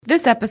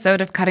This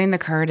episode of Cutting the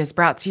Curd is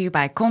brought to you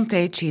by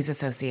Comté Cheese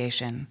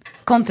Association.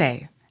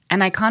 Comté,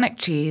 an iconic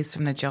cheese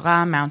from the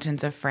Jura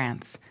Mountains of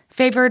France,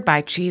 favored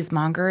by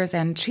cheesemongers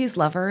and cheese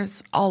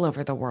lovers all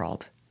over the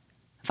world.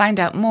 Find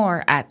out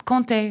more at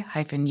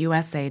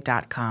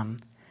comte-usa.com.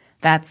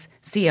 That's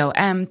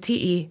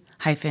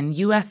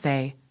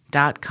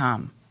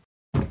COMTE-USA.com.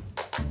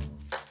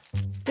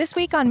 This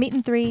week on Meat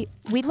and Three,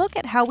 we look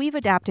at how we've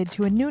adapted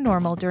to a new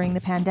normal during the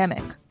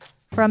pandemic.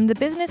 From the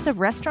business of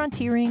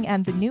restaurateuring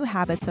and the new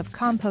habits of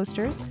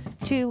composters,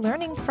 to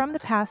learning from the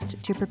past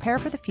to prepare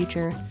for the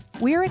future,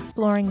 we're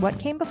exploring what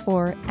came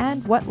before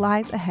and what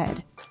lies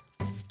ahead.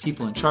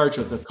 People in charge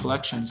of the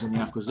collections and the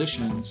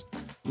acquisitions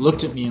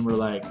looked at me and were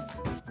like,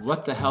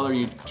 what the hell are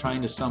you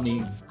trying to sell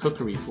me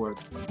cookery for?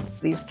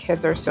 These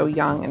kids are so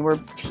young and we're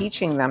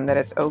teaching them that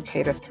it's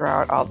okay to throw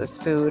out all this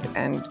food,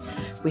 and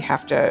we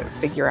have to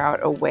figure out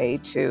a way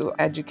to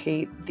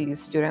educate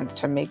these students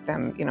to make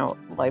them,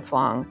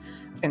 lifelong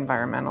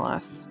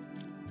environmentalists.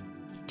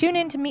 Tune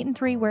in to Meat and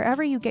Three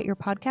wherever you get your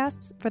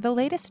podcasts for the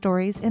latest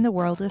stories in the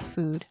world of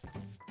food.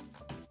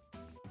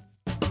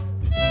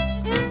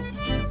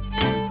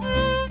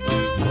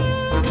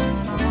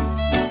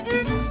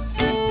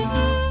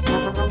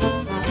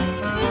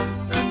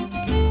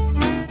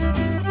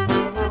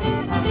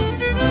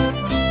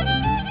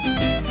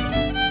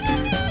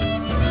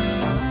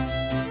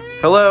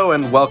 Hello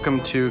and welcome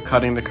to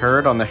Cutting the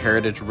Curd on the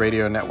Heritage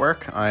Radio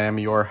Network. I am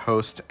your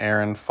host,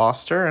 Aaron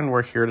Foster, and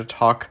we're here to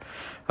talk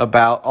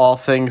about all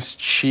things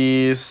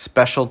cheese,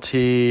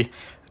 specialty,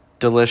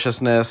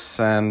 deliciousness,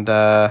 and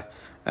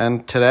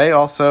today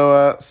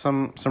also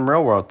some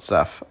real world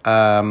stuff.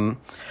 I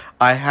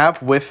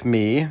have with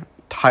me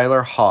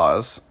Tyler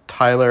Hawes.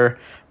 Tyler,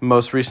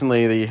 most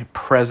recently the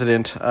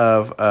president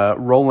of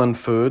Roland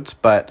Foods,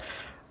 but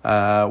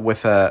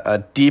with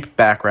a deep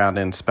background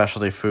in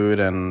specialty food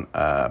and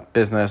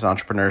business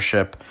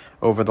entrepreneurship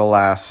over the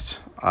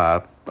last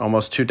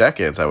almost 2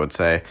 decades, I would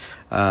say,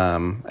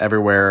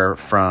 everywhere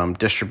from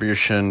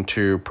distribution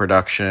to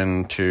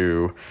production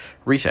to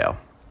retail.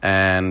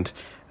 And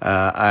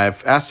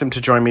I've asked him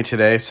to join me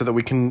today so that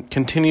we can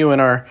continue in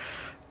our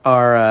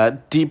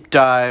deep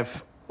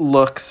dive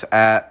looks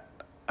at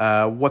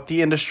what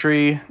the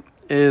industry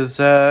is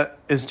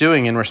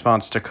doing in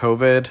response to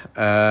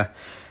COVID.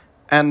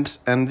 And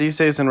these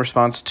days in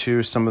response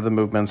to some of the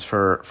movements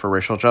for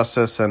racial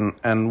justice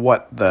and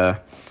what the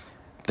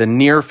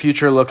near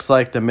future looks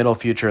like, the middle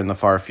future, and the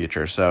far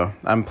future. So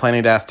I'm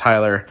planning to ask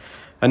Tyler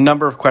a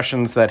number of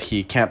questions that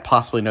he can't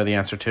possibly know the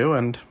answer to,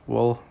 and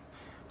we'll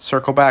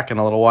circle back in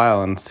a little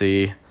while and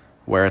see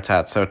where it's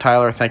at. So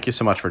Tyler, thank you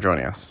so much for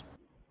joining us.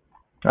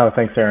 Oh,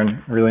 thanks,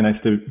 Aaron. Really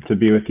nice to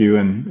be with you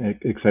and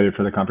excited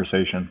for the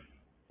conversation.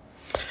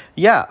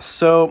 Yeah.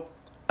 So,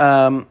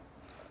 you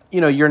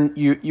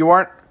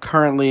aren't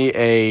currently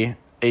a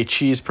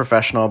cheese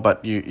professional,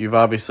 but you've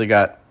obviously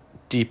got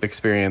deep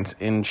experience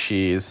in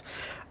cheese.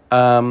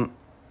 I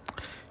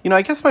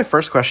guess my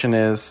first question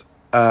is,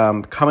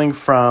 coming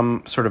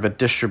from sort of a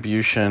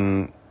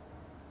distribution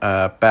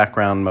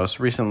background most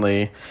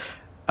recently,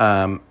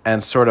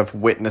 and sort of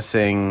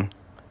witnessing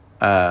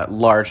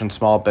large and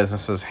small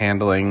businesses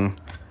handling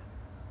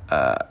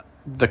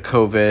the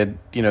COVID,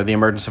 the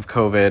emergence of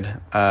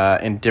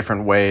COVID in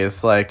different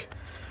ways.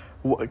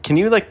 Can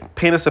you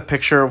paint us a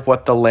picture of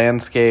what the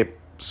landscape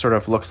sort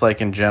of looks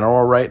like in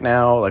general right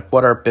now? Like,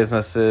 what are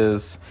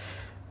businesses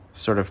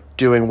sort of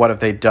doing? What have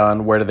they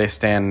done? Where do they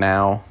stand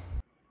now?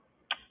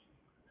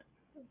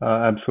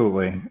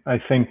 Absolutely. I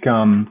think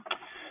so.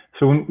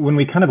 When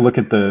we kind of look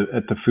at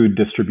the food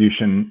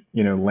distribution,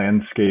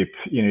 landscape,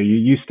 you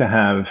used to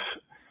have,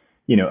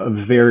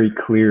 a very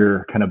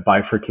clear kind of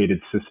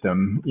bifurcated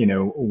system.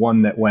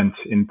 One that went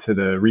into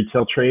the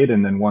retail trade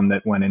and then one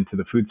that went into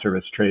the food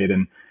service trade.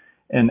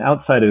 And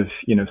outside of,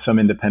 some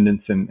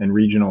independents and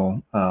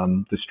regional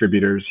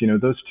distributors,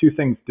 those two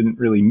things didn't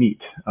really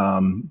meet.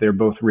 They're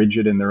both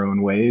rigid in their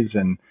own ways,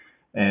 and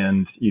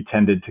you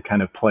tended to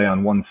kind of play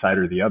on one side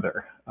or the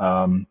other.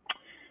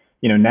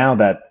 Now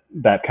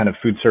that kind of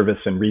food service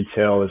and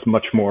retail is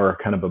much more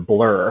kind of a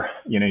blur.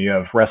 You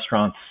have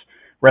restaurants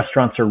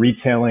are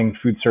retailing,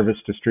 food service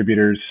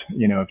distributors,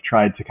 have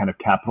tried to kind of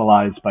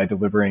capitalize by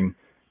delivering,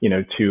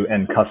 to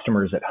end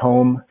customers at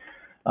home.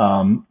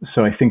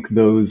 So I think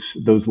those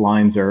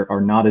lines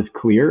are not as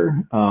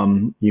clear.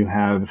 You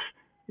have,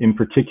 in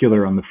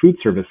particular on the food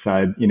service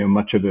side,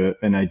 much of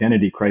an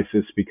identity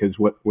crisis, because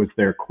what was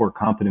their core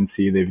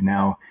competency, they've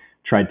now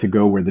tried to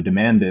go where the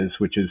demand is,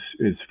 which is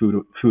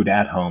food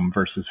at home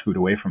versus food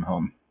away from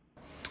home.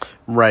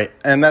 Right.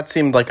 And that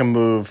seemed like a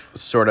move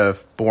sort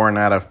of born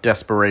out of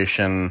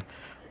desperation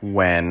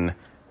when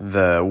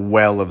the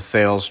well of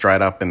sales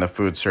dried up in the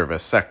food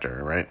service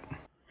sector, right?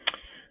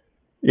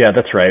 Yeah,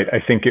 that's right. I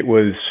think it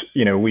was,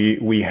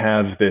 we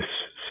have this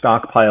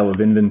stockpile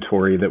of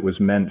inventory that was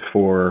meant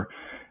for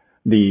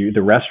the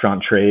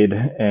restaurant trade,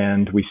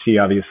 and we see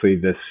obviously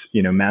this,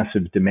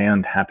 massive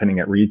demand happening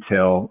at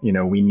retail.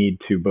 We need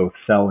to both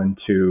sell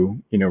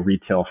into,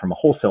 retail from a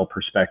wholesale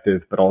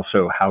perspective, but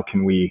also how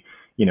can we,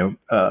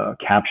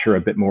 capture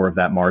a bit more of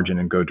that margin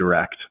and go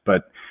direct.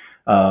 But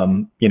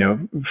from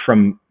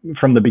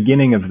the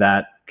beginning of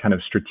that kind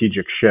of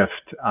strategic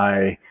shift,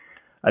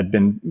 I've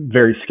been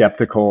very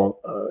skeptical,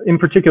 in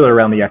particular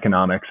around the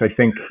economics. I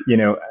think,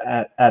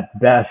 at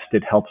best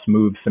it helps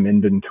move some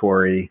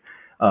inventory,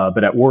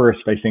 but at worst,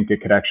 I think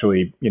it could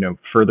actually,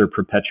 further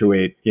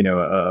perpetuate,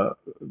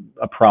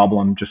 a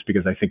problem, just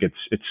because I think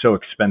it's so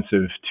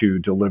expensive to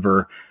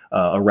deliver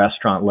a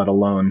restaurant, let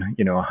alone,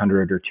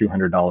 $100 or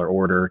 $200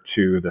 order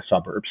to the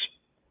suburbs.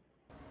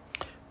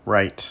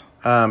 Right.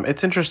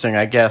 It's interesting,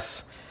 I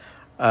guess.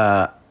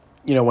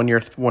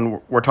 When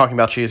we're talking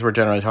about cheese, we're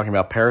generally talking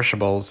about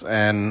perishables,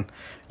 and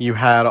you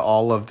had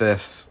all of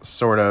this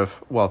sort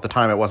of, well, at the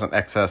time it wasn't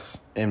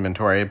excess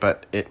inventory,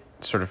 but it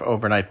sort of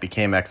overnight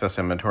became excess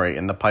inventory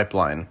in the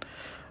pipeline.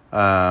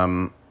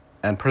 And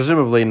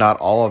presumably not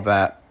all of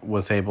that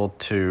was able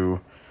to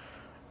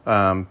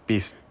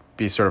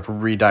be sort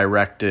of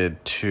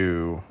redirected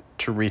to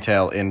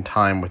retail in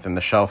time within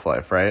the shelf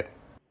life, right?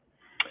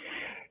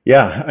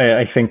 Yeah,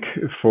 I think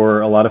for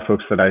a lot of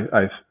folks that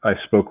I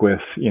spoke with,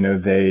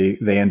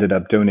 they ended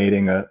up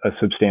donating a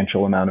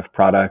substantial amount of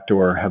product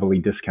or heavily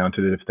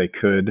discounted it if they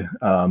could.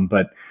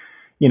 But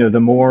the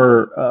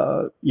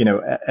more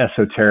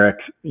esoteric,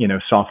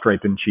 soft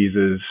ripened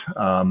cheeses,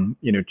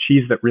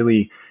 cheese that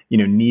really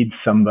needs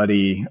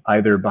somebody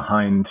either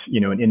behind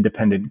an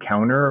independent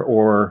counter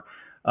or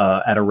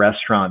at a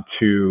restaurant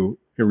to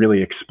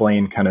really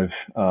explain kind of,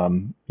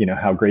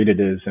 how great it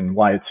is and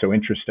why it's so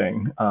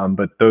interesting.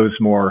 But those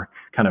more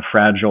kind of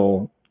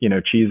fragile,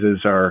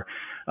 cheeses are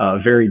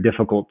very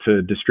difficult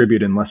to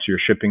distribute unless you're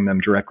shipping them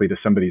directly to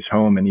somebody's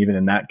home. And even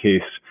in that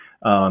case,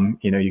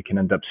 you can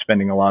end up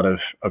spending a lot of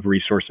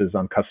resources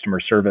on customer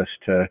service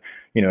to,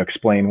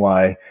 explain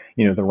why,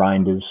 the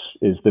rind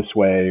is this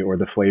way or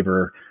the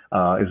flavor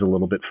is a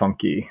little bit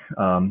funky.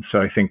 So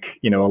I think,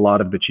 a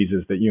lot of the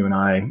cheeses that you and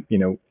I,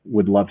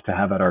 would love to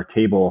have at our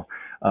table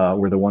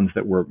were the ones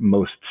that were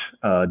most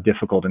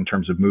difficult in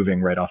terms of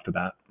moving right off the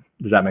bat.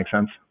 Does that make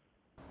sense?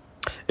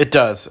 It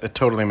does. It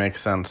totally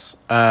makes sense.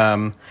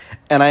 And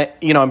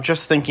I'm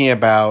just thinking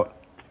about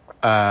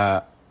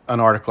an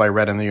article I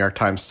read in the New York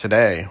Times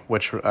today,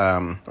 which,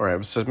 or it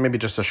was maybe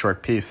just a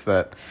short piece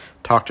that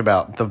talked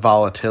about the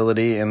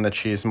volatility in the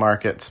cheese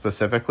market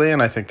specifically.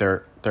 And I think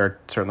they're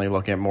certainly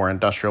looking at more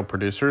industrial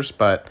producers,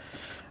 but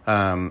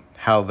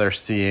how they're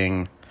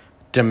seeing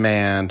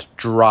demand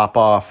drop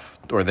off,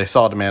 or they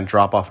saw demand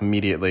drop off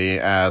immediately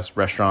as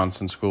restaurants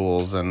and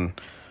schools and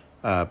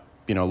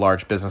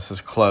large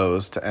businesses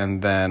closed.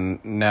 And then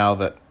now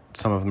that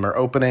some of them are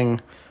opening,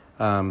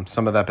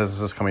 some of that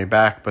business is coming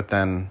back, but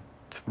then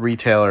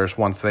retailers,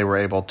 once they were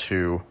able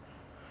to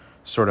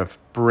sort of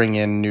bring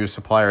in new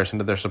suppliers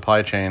into their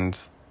supply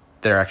chains,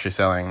 they're actually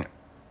selling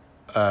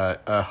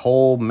a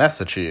whole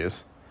mess of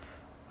cheese.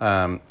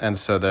 And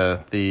so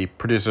the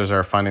producers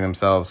are finding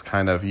themselves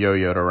kind of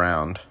yo-yoed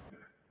around.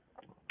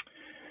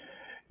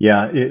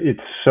 Yeah,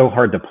 it's so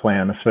hard to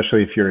plan,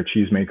 especially if you're a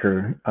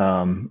cheesemaker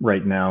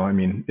right now. I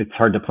mean, it's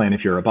hard to plan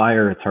if you're a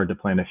buyer. It's hard to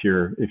plan if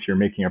you're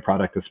making a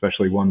product,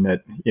 especially one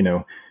that,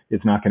 is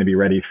not going to be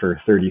ready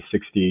for 30,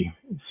 60,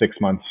 6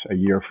 months, a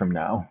year from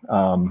now.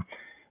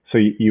 So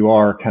you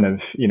are kind of,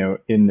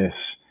 in this,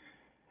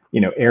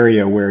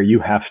 area where you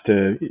have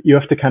to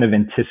kind of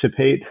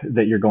anticipate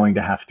that you're going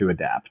to have to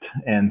adapt.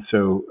 And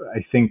so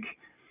I think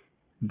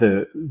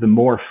the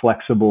more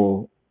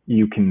flexible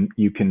you can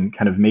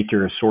kind of make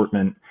your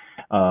assortment,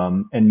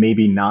 and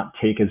maybe not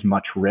take as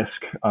much risk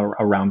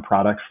around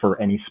products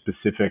for any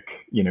specific,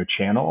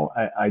 channel.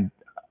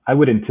 I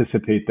would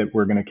anticipate that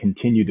we're going to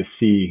continue to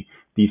see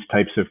these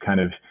types of kind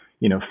of,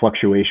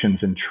 fluctuations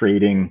in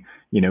trading,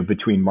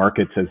 between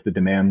markets as the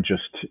demand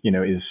just,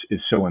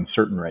 is so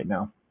uncertain right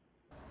now.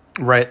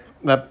 Right.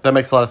 That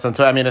makes a lot of sense.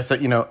 So, I mean, it's,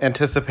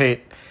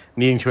 anticipate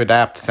needing to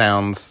adapt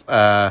sounds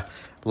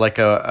like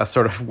a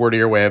sort of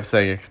wordier way of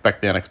saying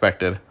expect the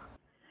unexpected.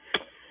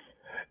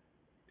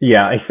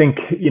 Yeah, I think,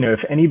 if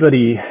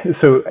anybody,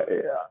 so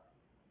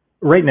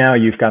right now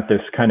you've got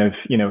this kind of,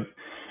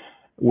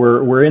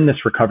 we're in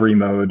this recovery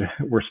mode.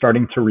 We're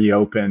starting to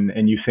reopen,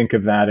 and you think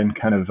of that in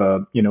kind of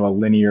a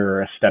linear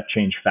or a step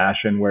change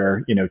fashion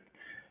where,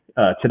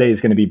 today is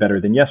going to be better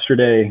than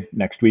yesterday.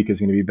 Next week is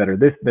going to be better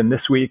than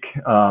this week.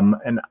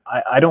 And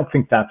I don't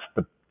think that's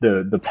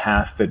the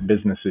path that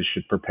businesses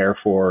should prepare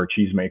for,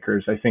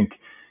 cheesemakers. I think,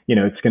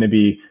 it's going to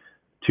be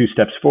 2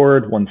 steps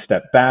forward, 1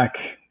 step back,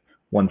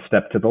 1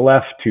 step to the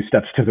left, 2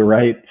 steps to the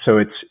right. So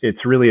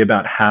it's really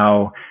about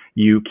how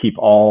you keep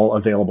all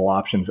available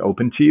options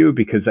open to you,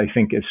 because I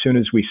think as soon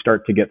as we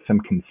start to get some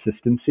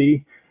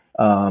consistency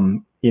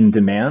in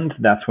demand,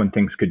 that's when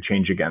things could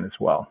change again as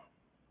well.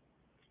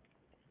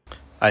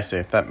 I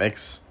see. That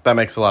makes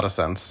a lot of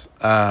sense.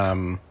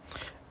 And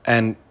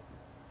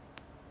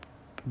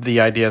the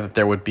idea that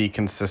there would be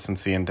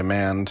consistency in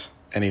demand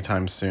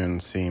anytime soon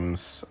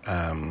seems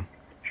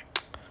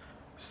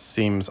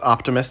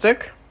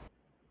optimistic.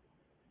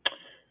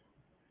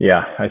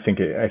 Yeah, I think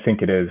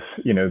it is.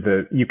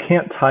 You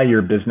can't tie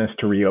your business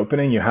to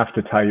reopening. You have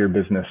to tie your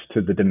business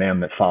to the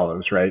demand that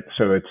follows, right?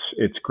 So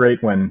it's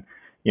great when,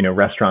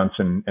 restaurants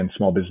and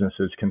small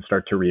businesses can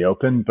start to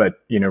reopen, but,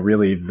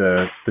 really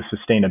the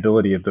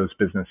sustainability of those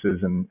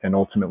businesses and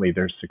ultimately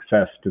their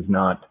success does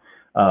not,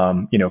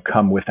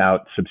 come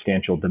without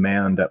substantial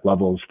demand at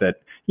levels that,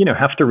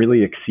 have to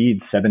really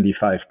exceed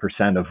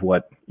 75% of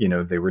what,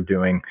 they were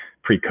doing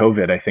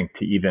pre-COVID, I think,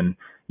 to even,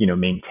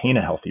 maintain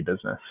a healthy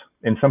business.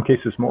 In some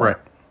cases more.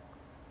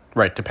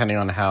 Right. Depending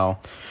on how,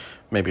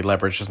 maybe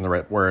leverage isn't the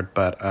right word,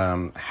 but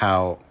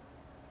how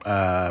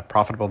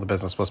profitable the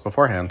business was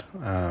beforehand,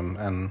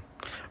 and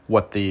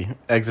what the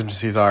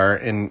exigencies are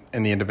in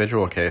the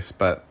individual case.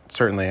 But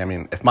certainly, I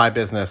mean, if my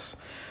business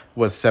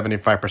was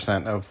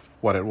 75% of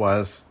what it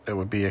was, it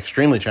would be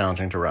extremely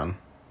challenging to run.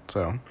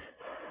 So,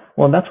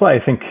 well, and that's why I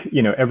think,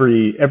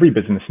 every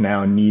business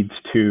now needs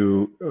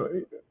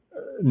to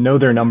know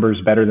their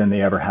numbers better than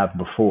they ever have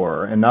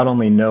before, and not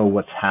only know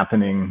what's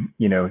happening,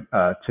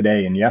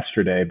 today and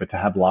yesterday, but to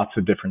have lots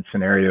of different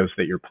scenarios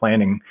that you're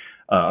planning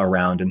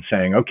around and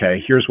saying,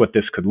 okay, here's what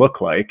this could look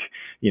like,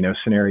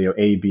 scenario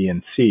A, B,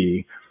 and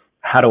C.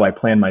 How do I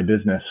plan my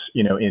business,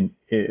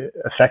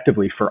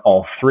 effectively for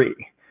all three?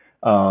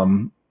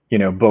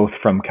 Both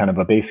from kind of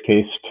a base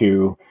case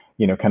to,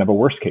 kind of a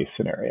worst case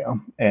scenario.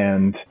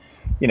 And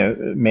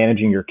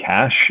managing your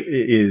cash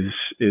is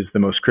the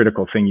most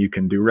critical thing you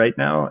can do right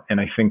now. And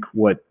I think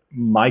what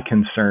my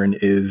concern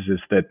is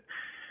that,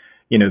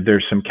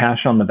 there's some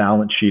cash on the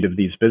balance sheet of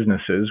these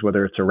businesses,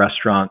 whether it's a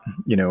restaurant,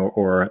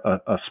 or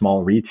a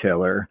small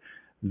retailer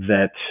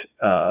that,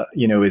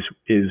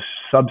 is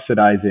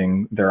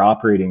subsidizing their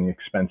operating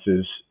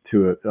expenses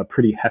to a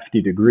pretty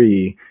hefty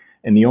degree.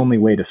 And the only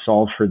way to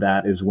solve for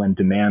that is when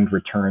demand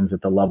returns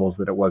at the levels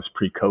that it was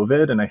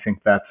pre-COVID. And I think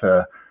that's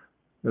a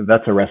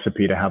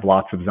recipe to have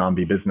lots of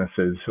zombie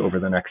businesses over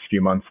the next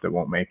few months that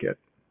won't make it.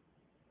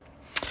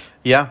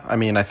 Yeah, I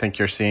mean, I think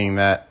you're seeing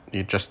that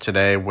just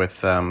today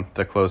with the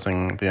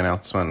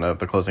announcement of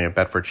the closing of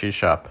Bedford Cheese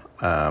Shop.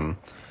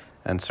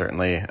 And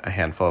certainly a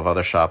handful of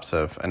other shops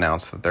have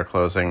announced that they're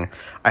closing.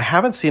 I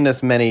haven't seen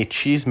as many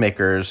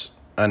cheesemakers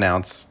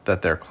announce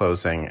that they're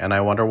closing, and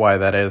I wonder why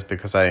that is,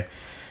 because I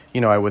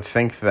would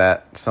think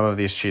that some of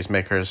these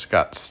cheesemakers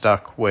got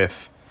stuck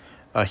with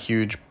a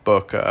huge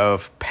book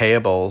of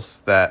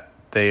payables that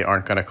they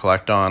aren't going to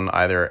collect on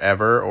either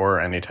ever or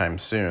anytime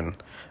soon.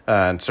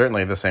 And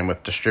certainly the same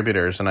with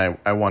distributors. And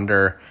I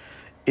wonder,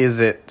 is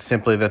it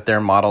simply that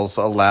their models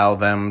allow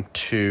them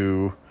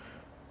to,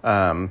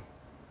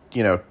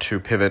 to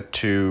pivot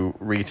to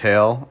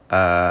retail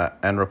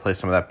and replace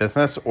some of that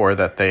business, or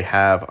that they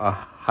have a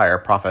higher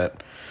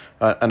profit,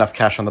 enough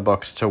cash on the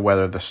books to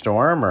weather the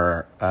storm,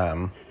 or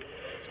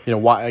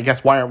why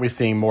aren't we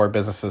seeing more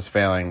businesses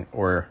failing,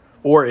 or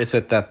is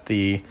it that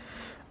the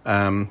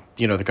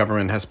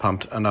government has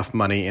pumped enough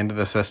money into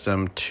the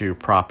system to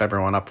prop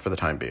everyone up for the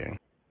time being?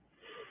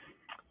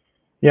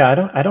 Yeah,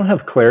 I don't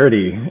have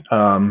clarity.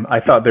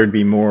 I thought there'd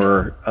be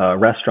more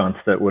restaurants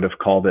that would have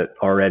called it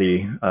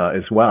already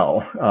as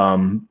well.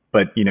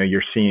 But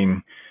you're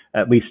seeing,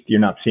 at least you're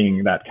not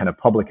seeing that kind of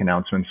public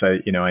announcements.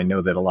 I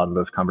know that a lot of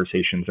those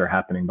conversations are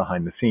happening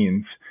behind the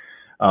scenes.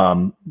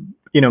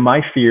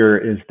 My fear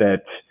is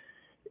that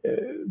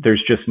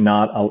there's just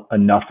not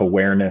enough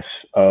awareness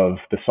of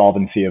the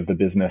solvency of the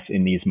business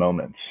in these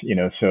moments,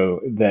 so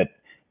that,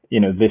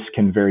 this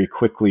can very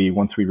quickly,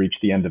 once we reach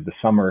the end of the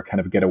summer,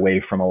 kind of get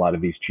away from a lot of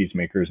these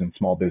cheesemakers and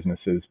small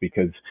businesses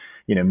because,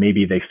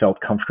 maybe they felt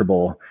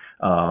comfortable,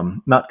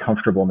 not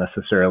comfortable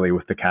necessarily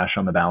with the cash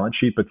on the balance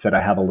sheet, but said,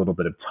 I have a little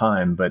bit of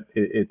time. But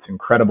it's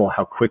incredible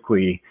how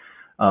quickly,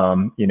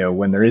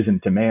 when there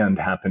isn't demand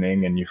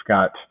happening and you've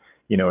got,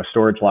 a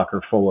storage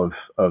locker full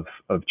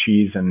of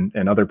cheese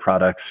and other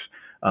products,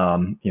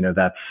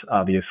 that's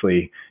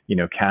obviously,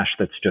 cash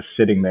that's just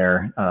sitting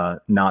there,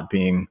 not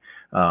being,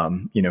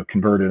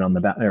 converted on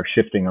or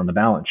shifting on the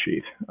balance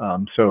sheet.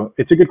 So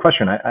it's a good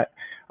question.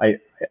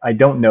 I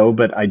don't know,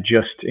 but I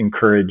just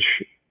encourage,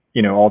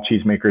 all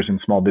cheesemakers and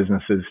small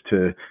businesses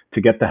to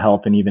get the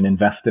help and even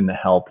invest in the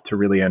help to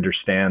really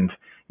understand,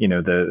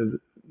 the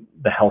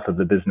health of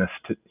the business,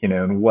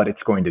 and what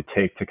it's going to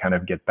take to kind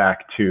of get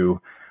back to,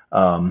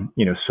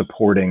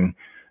 supporting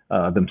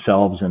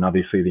themselves and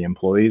obviously the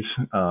employees,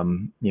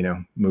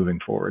 moving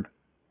forward.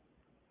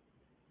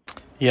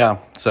 Yeah,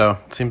 so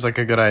it seems like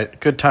a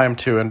good time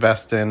to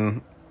invest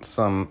in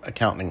some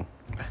accounting.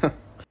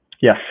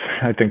 Yes,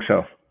 I think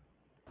so.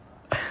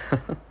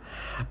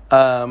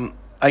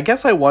 I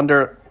guess I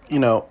wonder,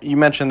 you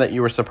mentioned that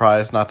you were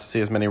surprised not to see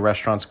as many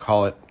restaurants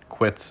call it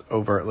quits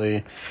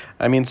overtly.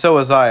 I mean, so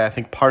was I. I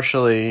think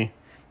partially,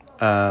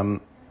 and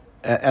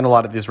a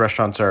lot of these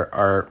restaurants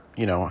are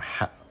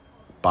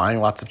buying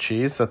lots of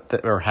cheese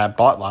or had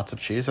bought lots of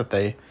cheese that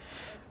they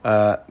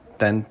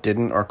then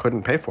didn't or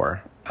couldn't pay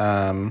for.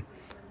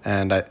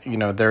 And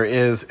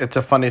it's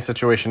a funny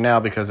situation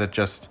now because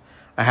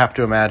I have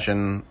to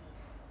imagine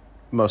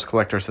most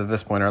collectors at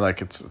this point are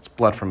like, it's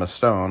blood from a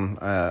stone.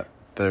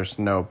 There's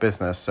no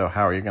business, so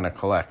how are you going to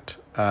collect?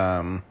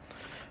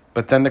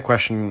 But then the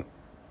question,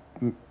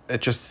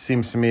 it just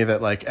seems to me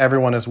that like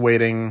everyone is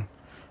waiting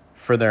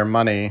for their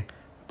money,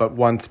 but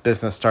once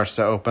business starts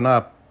to open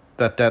up,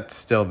 that debt's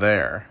still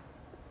there.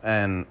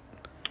 And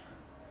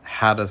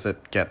how does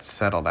it get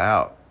settled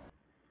out?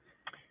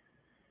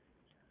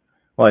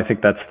 Well, I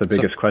think that's the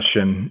biggest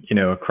question,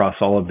 across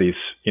all of these,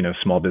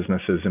 small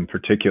businesses in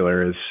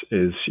particular is,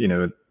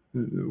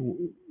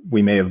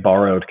 we may have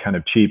borrowed kind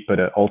of cheap, but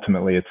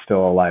ultimately it's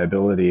still a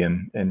liability.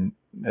 And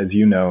as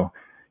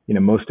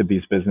most of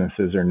these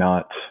businesses are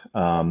not,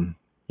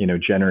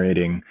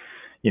 generating,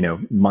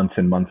 months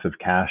and months of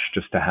cash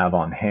just to have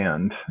on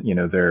hand.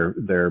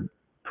 They're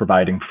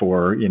providing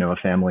for, a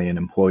family and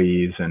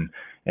employees, and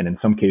in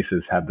some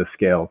cases have the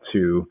scale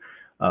to,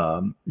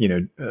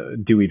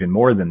 do even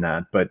more than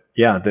that. But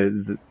yeah,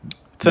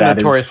 it's a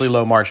notoriously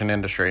low margin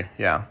industry.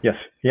 Yeah. Yes.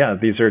 Yeah.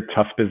 These are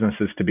tough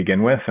businesses to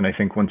begin with. And I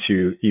think once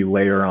you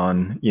layer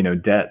on,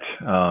 debt,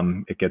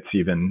 it gets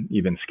even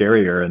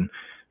scarier. And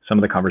some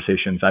of the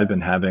conversations I've been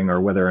having are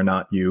whether or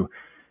not you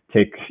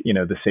take,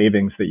 the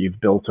savings that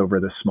you've built over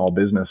this small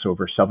business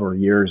over several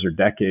years or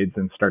decades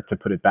and start to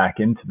put it back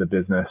into the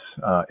business,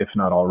 if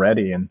not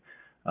already. And,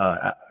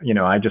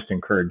 I just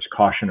encourage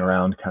caution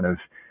around kind of,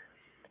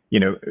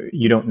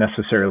 you don't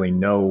necessarily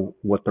know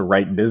what the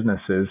right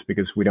business is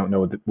because we don't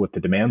know what the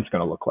demand's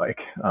going to look like.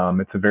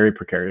 It's a very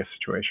precarious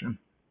situation.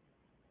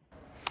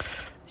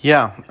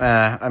 Yeah.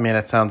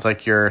 It sounds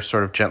like you're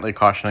sort of gently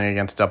cautioning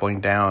against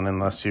doubling down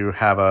unless you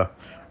have a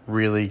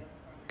really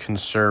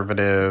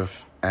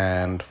conservative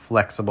and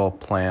flexible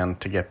plan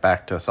to get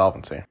back to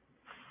solvency.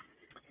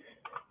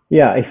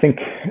 Yeah, I think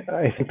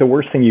the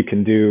worst thing you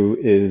can do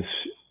is,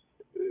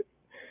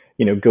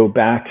 go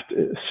back,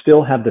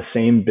 still have the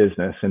same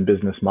business and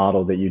business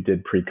model that you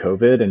did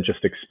pre-COVID and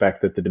just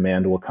expect that the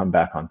demand will come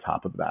back on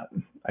top of that.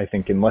 I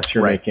think unless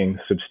you're making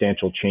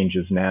substantial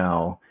changes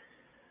now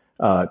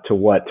to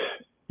what,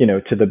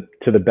 to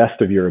the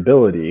best of your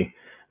ability,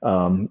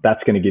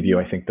 that's going to give you,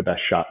 I think, the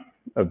best shot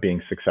of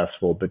being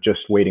successful. But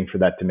just waiting for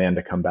that demand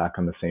to come back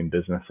on the same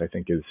business, I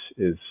think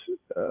is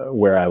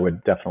where I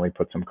would definitely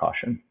put some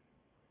caution.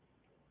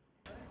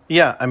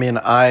 Yeah,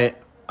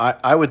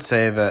 I would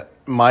say that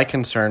my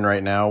concern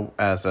right now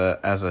as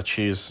a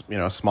cheese,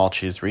 small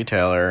cheese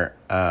retailer,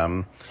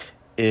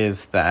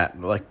 is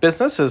that like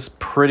business is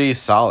pretty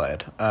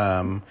solid.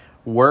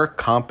 We're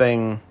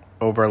comping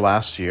over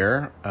last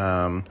year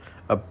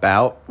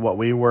about what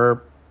we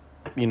were,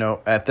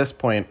 at this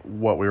point,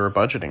 what we were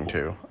budgeting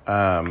to.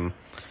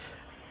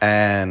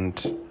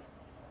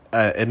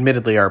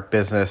 Admittedly, our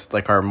business,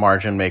 like our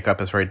margin makeup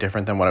is very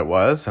different than what it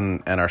was,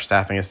 and our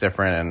staffing is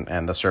different,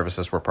 and the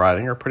services we're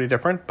providing are pretty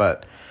different.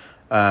 But,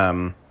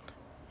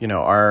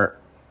 our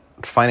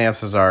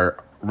finances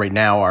are right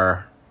now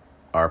are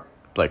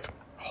like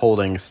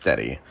holding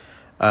steady.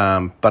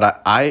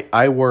 But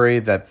I worry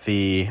that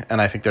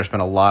and I think there's been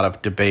a lot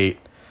of debate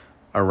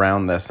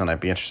around this, and I'd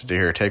be interested to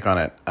hear your take on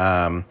it,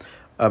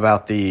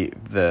 about the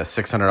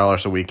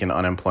 $600 a week in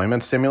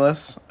unemployment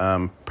stimulus,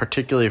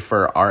 particularly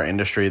for our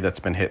industry that's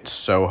been hit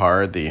so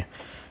hard, the,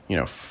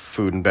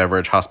 food and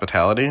beverage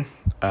hospitality,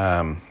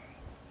 that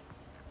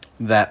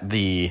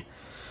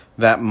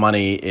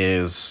money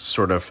is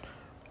sort of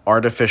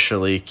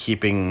artificially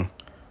keeping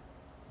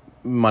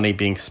money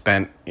being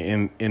spent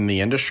in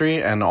the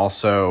industry, and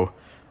also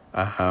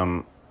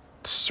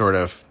sort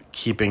of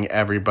keeping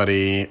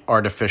everybody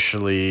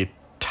artificially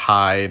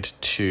tied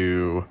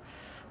to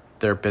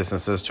their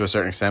businesses to a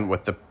certain extent,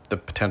 with the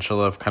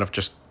potential of kind of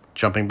just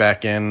jumping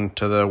back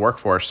into the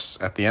workforce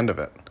at the end of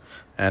it.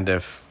 And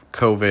if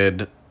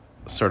COVID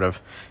sort of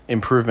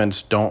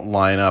improvements don't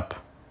line up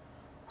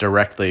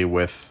directly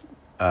with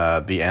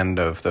the end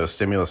of those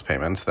stimulus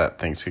payments, that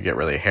things could get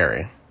really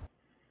hairy.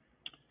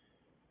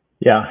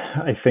 Yeah,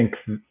 I think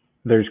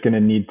there's going to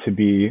need to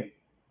be,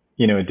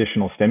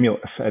 additional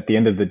stimulus. At the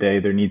end of the day,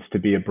 there needs to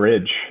be a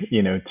bridge,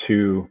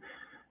 to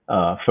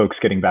folks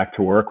getting back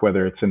to work,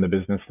 whether it's in the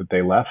business that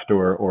they left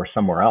or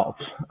somewhere else.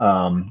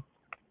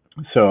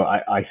 So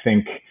I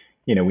think,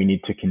 we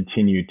need to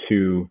continue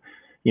to,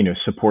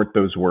 support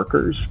those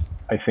workers.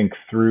 I think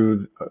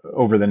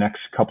over the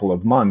next couple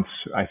of months,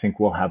 I think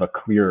we'll have a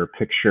clearer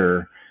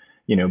picture,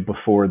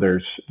 before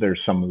there's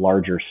some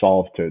larger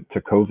solve to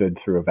COVID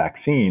through a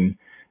vaccine,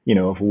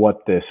 of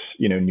what this,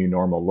 new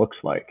normal looks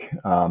like.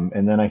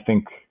 And then I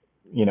think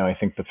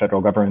the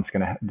federal government's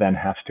going to then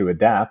have to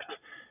adapt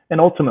and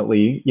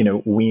ultimately,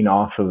 wean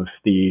off of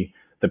the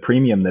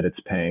premium that it's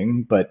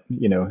paying, but,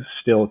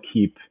 still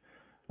keep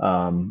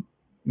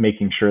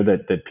making sure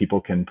that people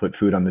can put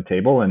food on the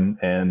table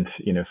and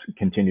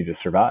continue to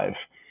survive.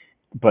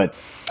 But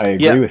I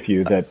agree with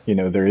you that,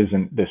 there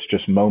isn't this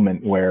just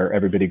moment where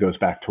everybody goes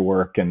back to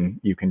work and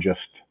you can just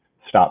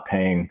stop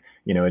paying,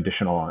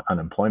 additional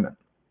unemployment.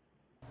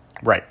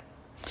 Right.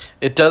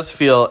 It does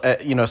feel,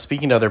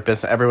 speaking to other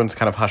business, everyone's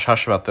kind of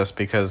hush-hush about this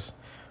because,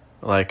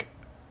 like,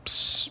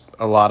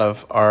 a lot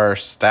of our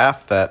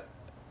staff that,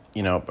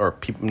 or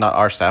people, not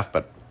our staff,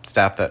 but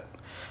staff that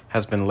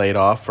has been laid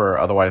off or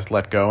otherwise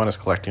let go and is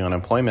collecting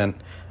unemployment,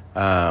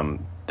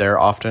 they're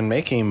often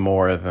making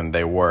more than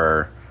they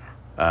were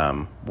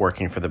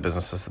working for the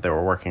businesses that they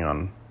were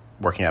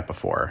working at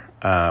before.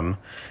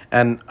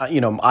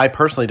 I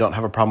personally don't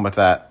have a problem with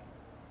that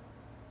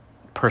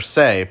per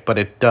se, but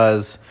it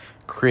does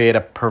create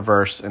a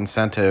perverse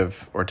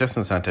incentive or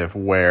disincentive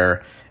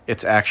where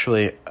it's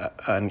actually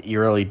an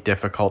eerily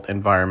difficult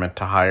environment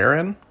to hire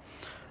in.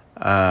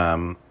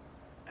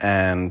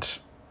 And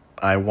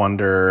I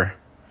wonder,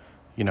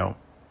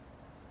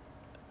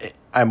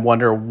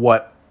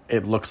 what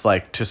it looks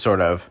like to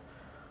sort of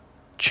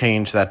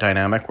change that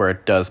dynamic where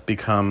it does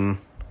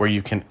become where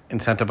you can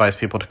incentivize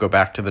people to go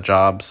back to the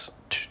jobs,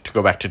 to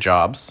go back to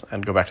jobs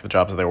and go back to the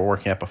jobs that they were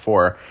working at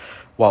before,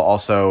 while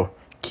also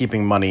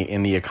keeping money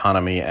in the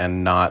economy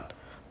and not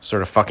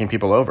sort of fucking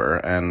people over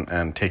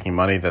and taking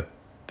money that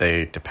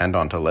they depend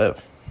on to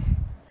live.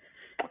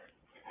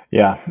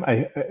 Yeah,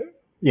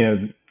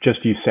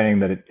 just you saying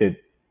that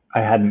I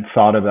hadn't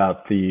thought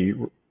about the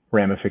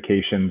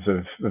ramifications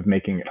of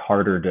making it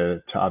harder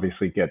to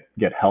obviously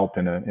get help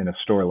in a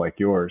store like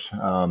yours,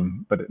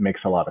 but it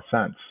makes a lot of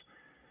sense.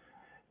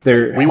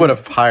 We would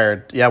have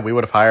hired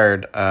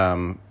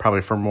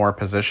probably for more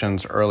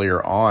positions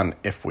earlier on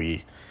if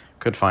we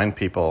could find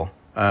people.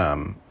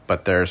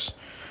 But there's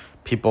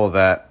people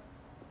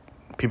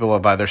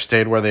have either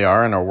stayed where they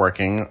are and are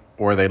working,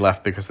 or they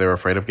left because they were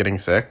afraid of getting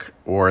sick,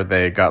 or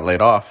they got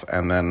laid off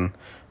and then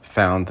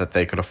found that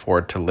they could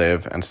afford to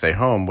live and stay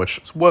home, which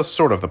was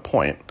sort of the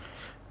point.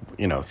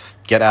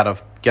 Get out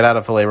of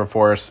the labor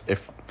force.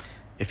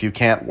 If you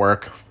can't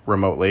work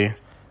remotely,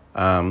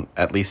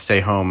 at least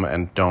stay home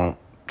and don't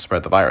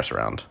spread the virus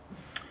around.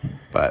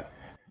 But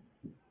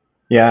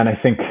yeah, and I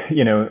think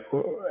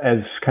as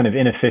kind of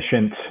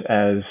inefficient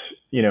as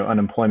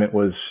unemployment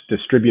was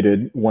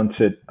distributed, once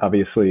it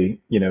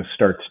obviously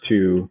starts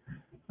to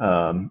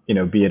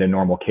be at a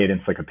normal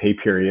cadence, like a pay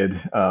period,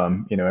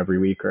 every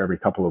week or every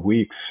couple of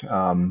weeks,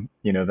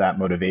 that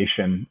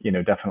motivation,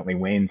 definitely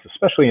wanes,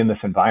 especially in this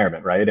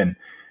environment, right? And,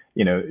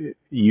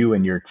 you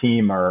and your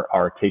team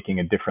are taking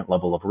a different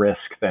level of risk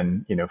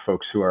than,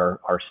 folks who are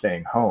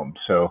staying home.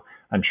 So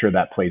I'm sure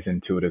that plays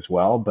into it as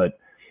well. But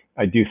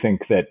I do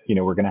think that,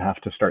 we're going to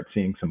have to start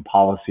seeing some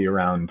policy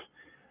around,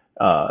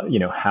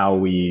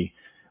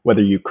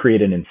 whether you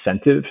create an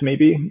incentive,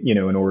 maybe,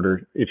 in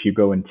order, if you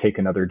go and take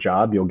another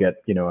job, you'll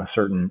get, a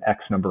certain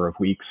X number of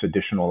weeks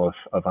additional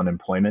of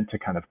unemployment to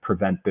kind of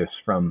prevent this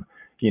from,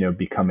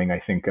 becoming,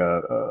 I think,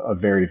 a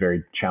very,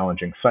 very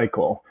challenging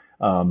cycle.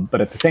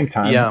 But at the same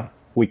time,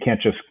 we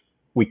can't just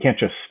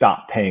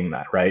stop paying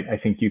that, right? I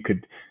think you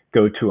could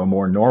go to a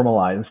more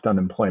normalized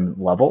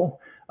unemployment level.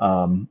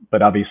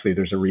 But obviously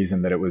there's a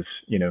reason that it was,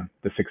 the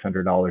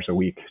 $600 a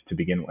week to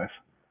begin with.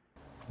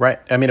 Right.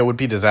 I mean, it would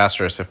be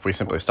disastrous if we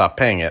simply stopped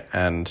paying it,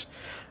 and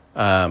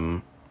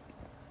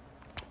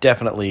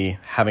definitely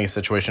having a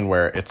situation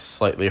where it's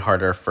slightly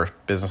harder for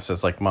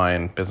businesses like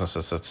mine,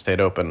 businesses that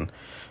stayed open,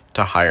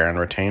 to hire and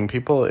retain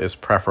people is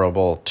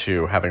preferable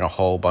to having a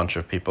whole bunch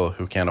of people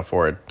who can't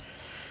afford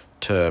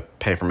to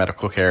pay for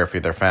medical care,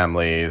 feed their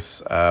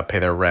families, pay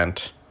their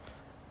rent,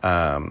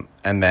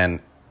 and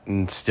then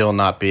still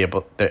not be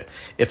able to,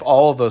 if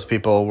all of those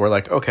people were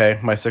like, okay,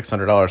 my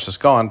 $600 is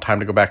gone, time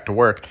to go back to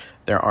work,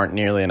 there aren't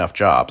nearly enough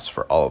jobs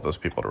for all of those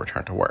people to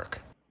return to work.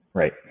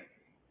 Right.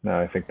 No,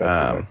 I think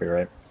that's exactly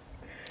right.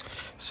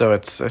 So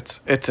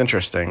it's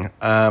interesting.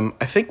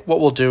 I think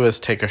what we'll do is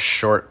take a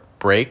short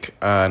break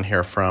and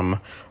hear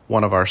from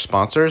one of our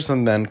sponsors,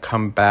 and then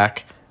come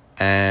back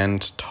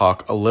and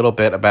talk a little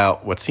bit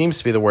about what seems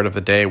to be the word of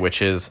the day,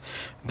 which is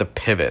the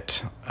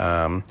pivot.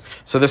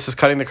 So this is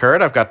Cutting the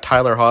Curd. I've got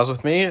Tyler Hawes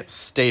with me.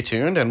 Stay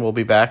tuned, and we'll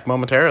be back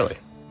momentarily.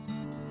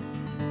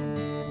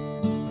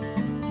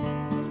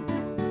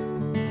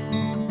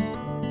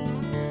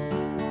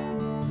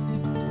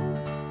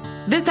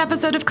 This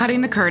episode of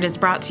Cutting the Curd is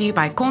brought to you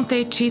by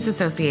Comté Cheese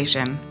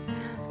Association.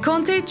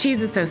 Comté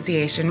Cheese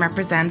Association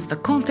represents the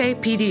Comté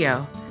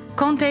PDO,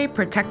 Comté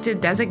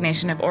Protected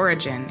Designation of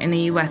Origin in the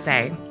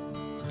USA.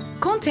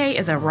 Comté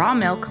is a raw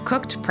milk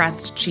cooked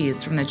pressed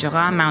cheese from the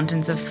Jura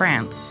Mountains of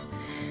France.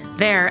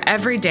 There,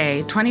 every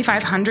day,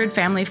 2,500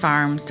 family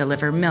farms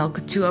deliver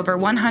milk to over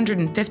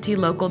 150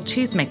 local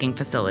cheesemaking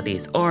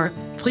facilities, or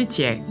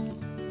fruitiers.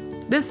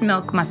 This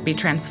milk must be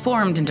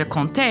transformed into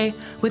Comté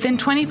within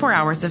 24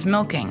 hours of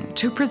milking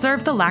to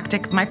preserve the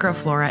lactic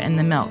microflora in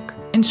the milk,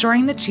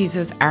 ensuring the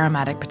cheese's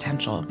aromatic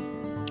potential.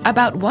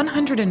 About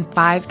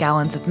 105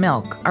 gallons of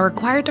milk are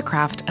required to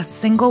craft a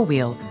single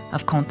wheel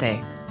of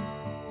Comté.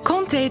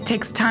 Comté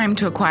takes time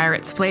to acquire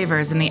its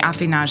flavors in the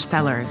affinage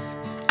cellars.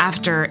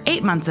 After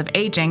 8 months of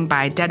aging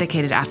by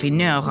dedicated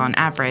affineurs on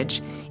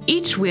average,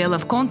 each wheel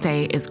of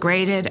Comté is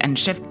graded and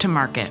shipped to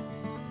market.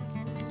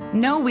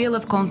 No wheel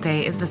of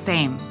Comté is the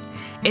same.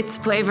 Its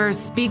flavors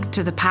speak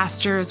to the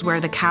pastures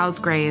where the cows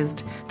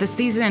grazed, the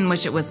season in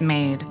which it was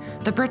made,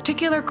 the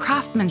particular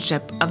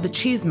craftsmanship of the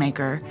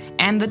cheesemaker,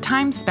 and the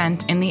time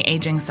spent in the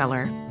aging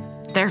cellar.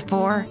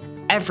 Therefore,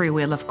 every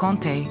wheel of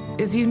Comté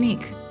is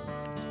unique.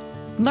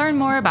 Learn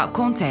more about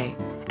Comté,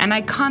 an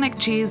iconic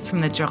cheese from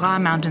the Jura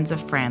Mountains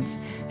of France,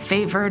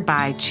 favored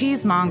by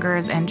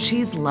cheesemongers and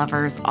cheese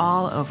lovers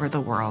all over the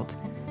world.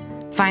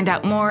 Find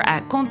out more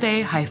at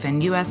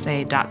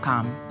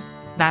comte-usa.com.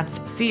 That's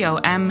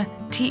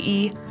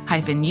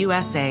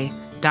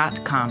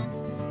COMTE-USA.com.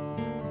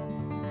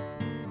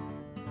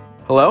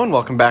 Hello and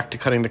welcome back to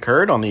Cutting the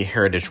Curd on the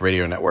Heritage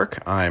Radio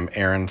Network. I'm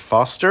Aaron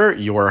Foster,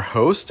 your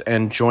host,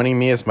 and joining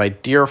me is my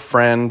dear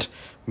friend,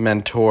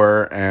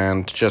 mentor,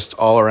 and just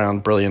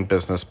all-around brilliant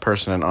business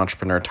person and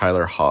entrepreneur,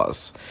 Tyler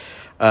Hawes.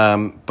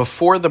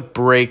 Before the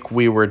break,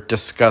 we were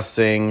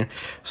discussing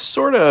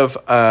sort of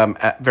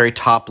at very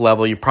top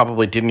level. You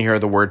probably didn't hear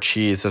the word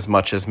cheese as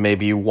much as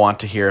maybe you want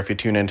to hear if you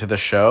tune into the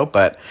show.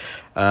 But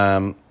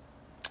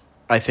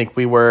I think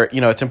we were,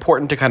 it's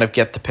important to kind of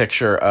get the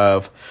picture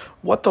of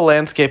what the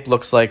landscape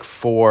looks like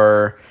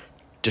for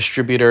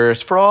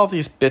distributors, for all of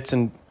these bits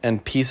and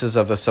pieces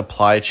of the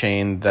supply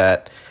chain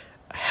that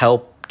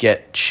help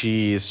get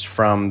cheese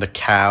from the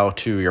cow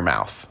to your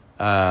mouth.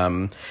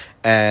 And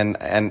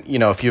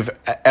if you've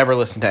ever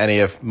listened to any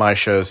of my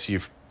shows,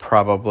 you've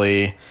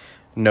probably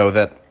know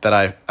that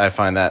I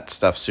find that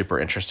stuff super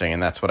interesting,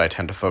 and that's what I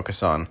tend to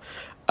focus on.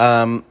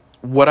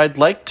 What I'd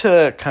like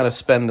to kind of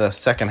spend the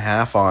second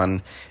half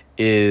on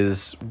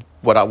is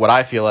what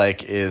I feel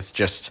like is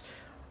just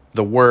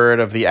the word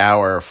of the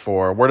hour,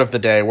 for word of the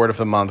day, word of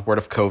the month, word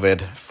of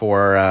COVID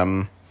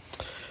for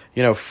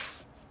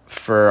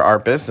for our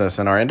business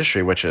and our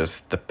industry, which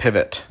is the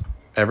pivot.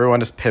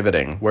 Everyone is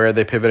pivoting. Where are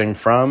they pivoting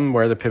from?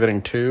 Where are they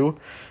pivoting to?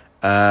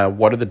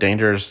 What are the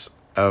dangers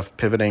of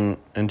pivoting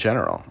in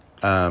general?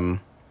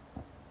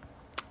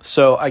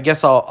 So I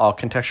guess I'll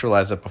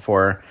contextualize it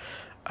before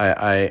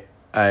I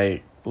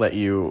let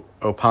you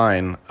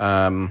opine.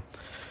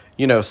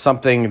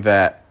 Something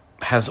that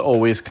has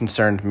always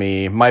concerned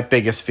me, my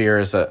biggest fear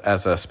as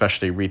a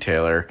specialty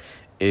retailer,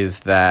 is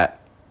that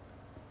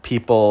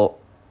people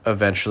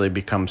eventually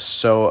become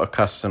so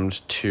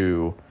accustomed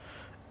to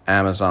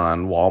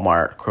Amazon,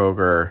 Walmart,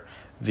 Kroger,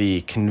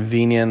 the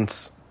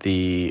convenience,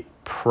 the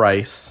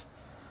price,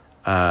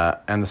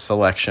 and the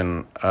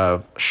selection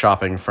of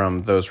shopping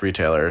from those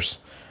retailers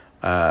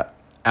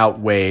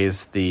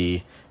outweighs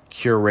the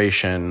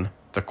curation,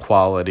 the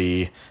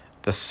quality,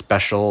 the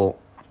special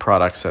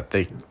products that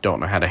they don't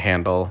know how to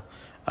handle,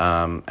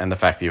 and the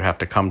fact that you have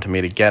to come to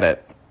me to get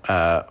it,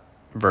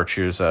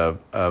 virtues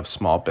of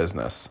small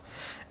business.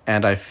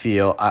 And I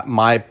feel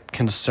my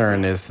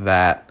concern is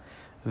that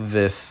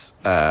this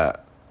this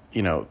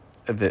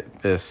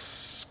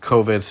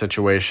COVID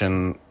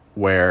situation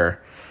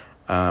where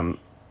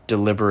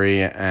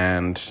delivery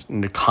and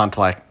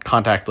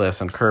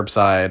contactless and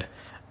curbside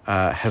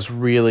has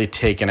really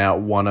taken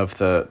out one of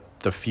the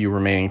few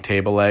remaining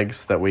table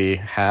legs that we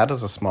had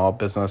as a small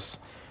business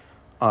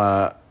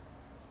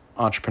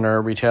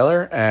entrepreneur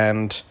retailer.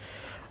 And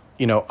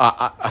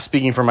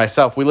speaking for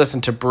myself, we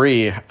listened to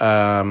Bree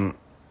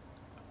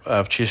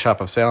of Cheese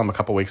Shop of Salem a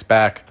couple weeks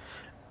back,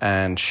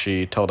 and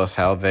she told us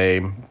how they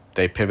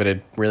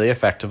pivoted really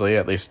effectively,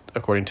 at least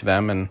according to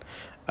them, and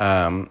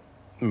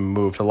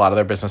moved a lot of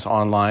their business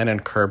online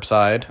and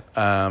curbside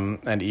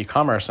and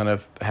e-commerce,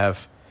 and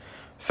have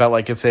felt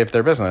like it saved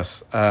their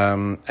business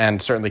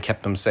and certainly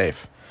kept them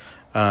safe.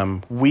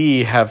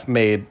 We have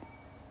made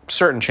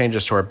certain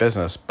changes to our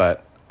business,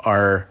 but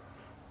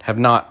have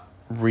not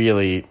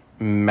really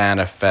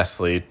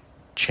manifestly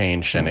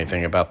changed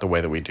anything about the way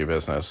that we do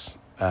business.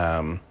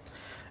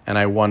 And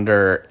I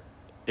wonder,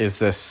 is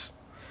this?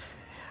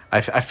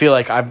 I feel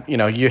like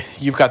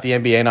you've got the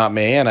MBA, not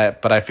me,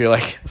 but I feel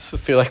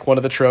like one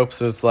of the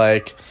tropes is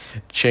like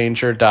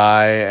change or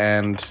die,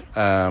 and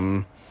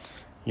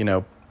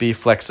be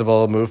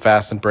flexible, move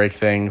fast, and break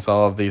things.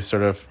 All of these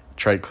sort of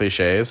trite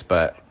cliches,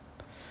 but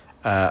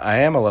I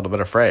am a little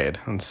bit afraid.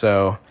 And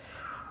so,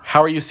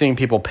 how are you seeing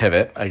people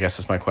pivot? I guess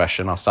is my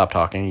question. I'll stop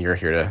talking. You're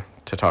here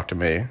to talk to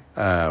me.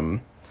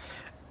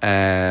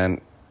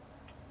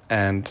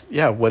 And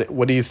yeah,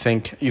 what do you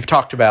think? You've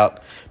talked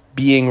about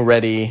being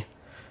ready,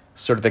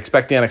 sort of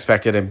expect the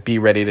unexpected and be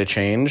ready to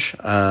change.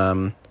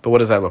 But what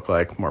does that look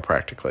like more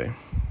practically?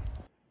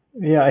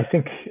 Yeah, I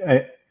think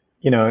I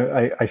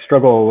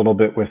struggle a little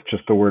bit with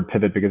just the word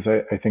pivot, because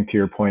I think, to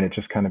your point, it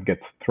just kind of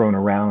gets thrown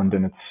around,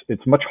 and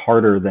it's much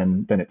harder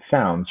than it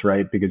sounds,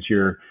 right? Because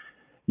you're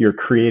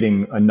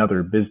creating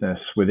another business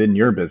within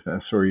your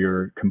business, or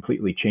you're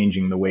completely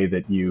changing the way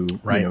that you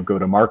go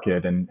to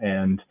market,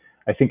 and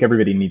I think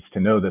everybody needs to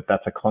know that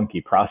that's a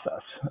clunky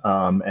process,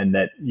 and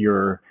that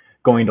you're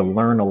going to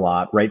learn a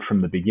lot right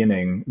from the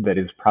beginning that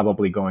is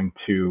probably going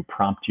to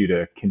prompt you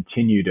to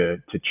continue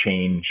to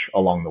change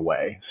along the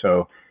way.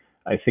 So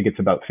I think it's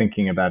about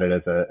thinking about it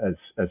as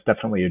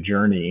definitely a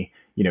journey,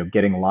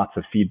 getting lots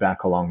of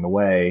feedback along the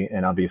way,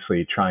 and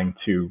obviously trying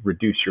to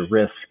reduce your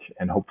risk,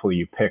 and hopefully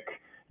you pick,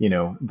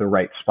 the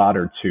right spot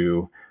or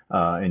two,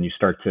 and you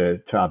start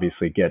to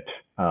obviously get,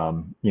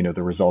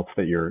 the results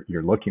that you're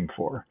looking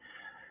for.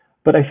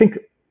 But I think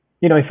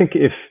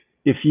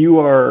if you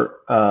are,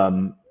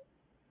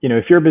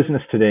 if you're a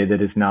business today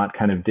that is not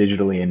kind of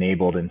digitally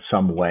enabled in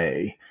some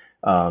way,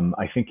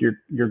 I think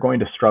you're going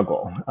to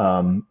struggle.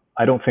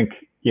 I don't think,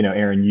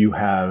 Aaron, you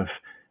have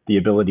the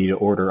ability to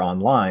order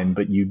online,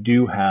 but you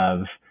do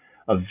have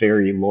a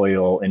very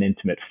loyal and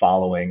intimate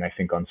following, I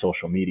think, on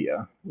social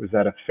media. Was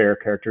that a fair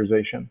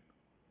characterization?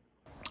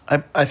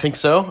 I think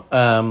so.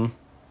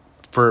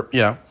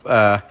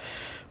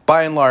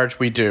 By and large,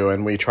 we do,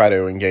 and we try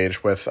to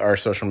engage with our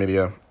social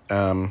media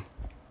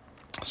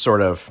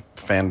sort of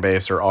fan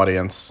base or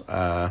audience,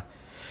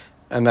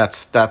 and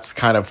that's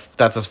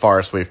as far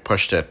as we've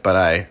pushed it. But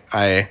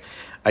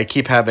I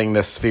keep having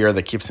this fear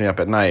that keeps me up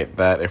at night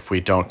that if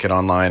we don't get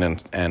online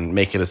and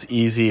make it as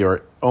easy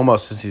or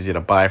almost as easy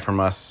to buy from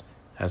us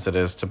as it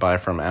is to buy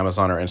from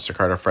Amazon or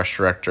Instacart or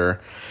FreshDirect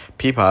or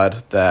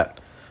Peapod, that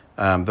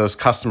those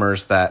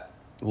customers that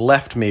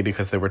left me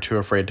because they were too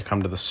afraid to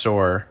come to the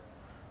store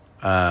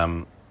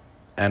and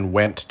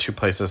went to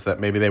places that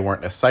maybe they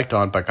weren't as psyched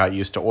on but got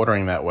used to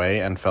ordering that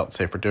way and felt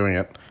safer doing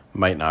it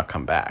might not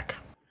come back.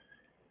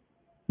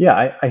 Yeah,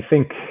 I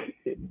think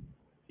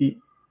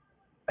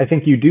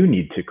you do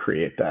need to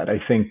create that. I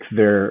think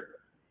there,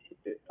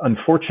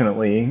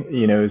 unfortunately,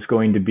 is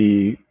going to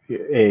be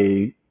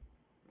a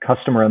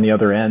customer on the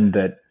other end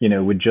that,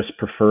 would just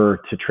prefer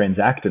to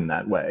transact in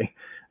that way,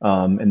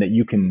 and that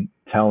you can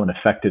tell an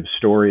effective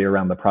story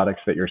around the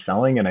products that you're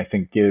selling, and I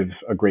think give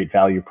a great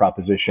value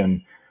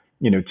proposition,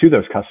 to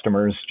those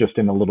customers just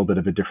in a little bit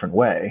of a different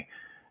way.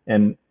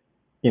 And,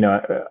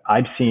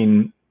 I've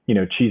seen,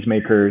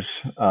 cheesemakers,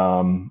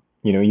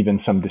 even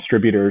some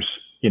distributors,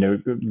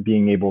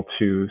 being able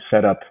to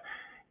set up,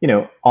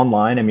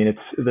 online. I mean, it's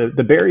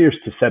the barriers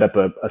to set up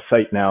a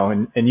site now,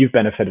 and you've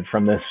benefited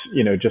from this,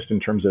 just in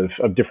terms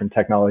of different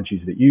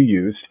technologies that you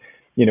used,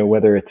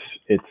 whether it's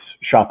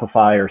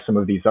Shopify or some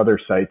of these other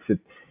sites.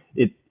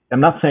 I'm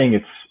not saying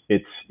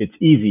it's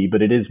easy,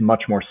 but it is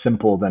much more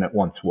simple than it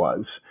once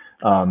was,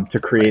 to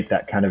create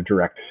that kind of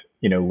direct,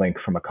 link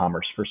from a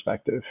commerce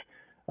perspective.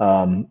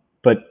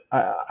 But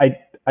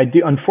I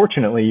do,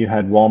 unfortunately, you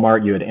had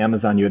Walmart, you had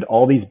Amazon, you had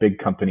all these big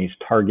companies,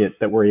 Target,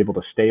 that were able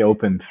to stay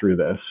open through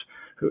this.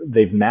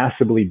 They've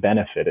massively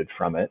benefited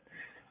from it.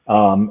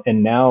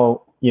 And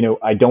now,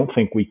 I don't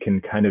think we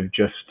can kind of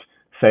just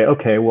say,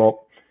 okay,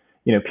 well,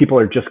 people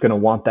are just going to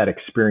want that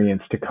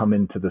experience to come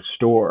into the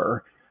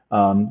store.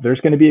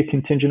 There's going to be a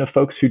contingent of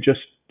folks who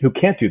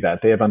can't do that.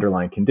 They have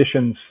underlying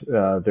conditions.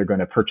 They're going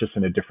to purchase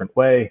in a different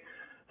way.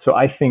 So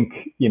I think,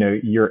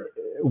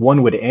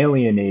 one would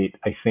alienate,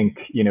 I think,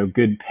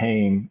 good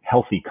paying,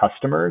 healthy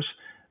customers,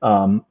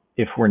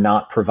 if we're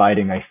not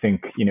providing, I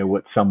think,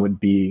 what some would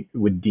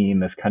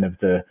deem as kind of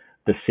the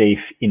safe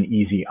and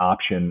easy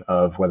option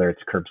of whether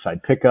it's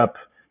curbside pickup,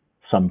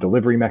 some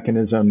delivery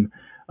mechanism.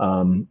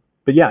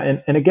 But yeah,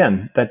 and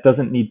again, that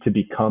doesn't need to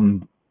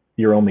become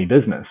your only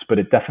business, but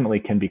it definitely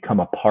can become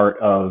a part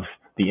of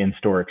the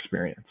in-store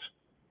experience.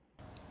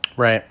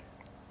 Right.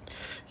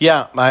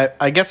 Yeah,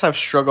 I guess I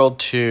feel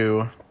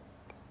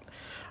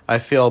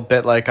a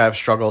bit like I've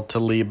struggled to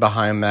leave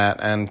behind that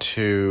and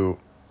to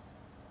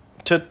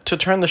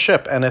turn the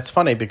ship. And it's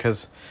funny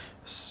because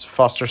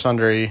Foster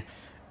Sundry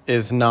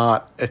it's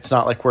not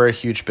like we're a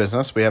huge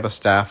business. We have a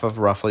staff of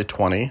roughly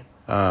 20,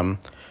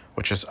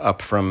 which is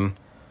up from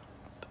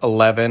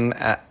 11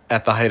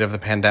 at the height of the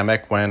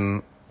pandemic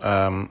when,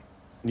 a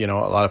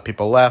lot of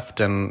people left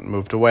and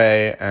moved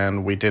away,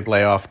 and we did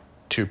lay off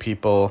 2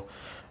 people.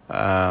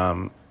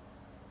 And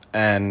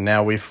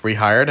now we've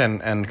rehired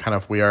and kind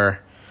of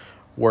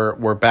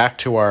we're back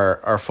to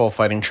our full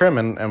fighting trim,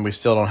 and we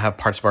still don't have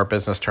parts of our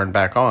business turned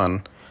back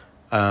on.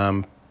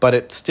 But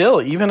it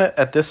still, even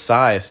at this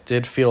size,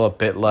 did feel a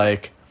bit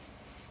like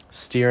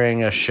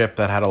steering a ship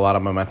that had a lot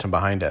of momentum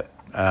behind it,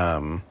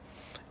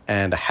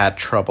 and had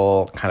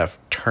trouble kind of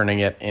turning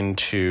it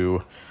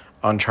into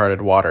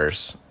uncharted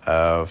waters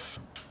of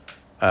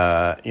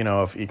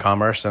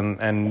e-commerce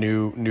and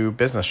new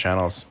business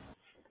channels.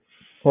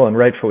 Well, and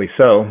rightfully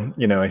so.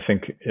 I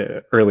think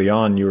early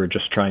on you were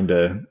just trying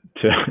to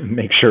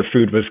make sure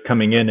food was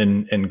coming in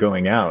and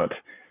going out.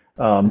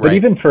 But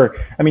even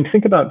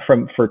think about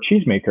for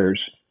cheesemakers,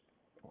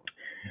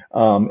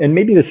 and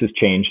maybe this has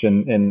changed,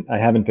 and I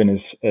haven't been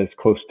as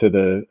close to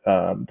the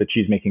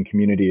cheesemaking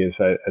community as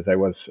I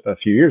was a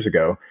few years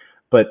ago.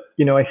 But,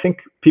 I think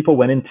people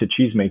went into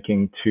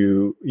cheesemaking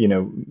to,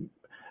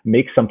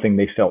 make something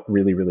they felt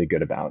really, really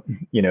good about,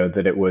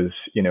 that it was,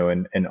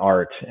 an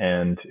art,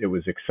 and it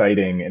was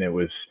exciting, and it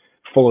was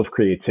full of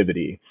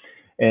creativity,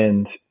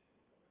 and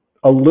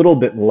a little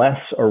bit less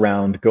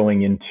around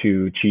going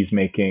into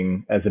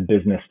cheesemaking as a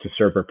business to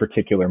serve a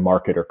particular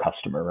market or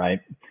customer, right?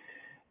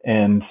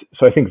 And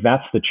so I think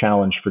that's the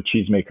challenge for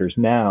cheesemakers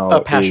now.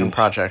 A passion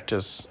project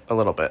is a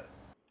little bit.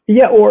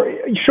 Yeah, or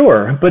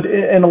sure.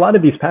 And a lot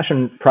of these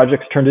passion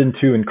projects turned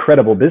into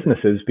incredible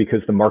businesses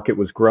because the market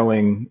was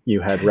growing.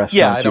 You had restaurants.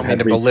 Yeah, I don't mean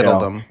to belittle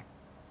them.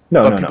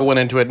 But people went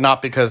into it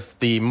not because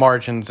the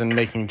margins in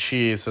making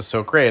cheese is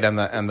so great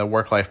and the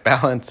work-life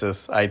balance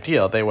is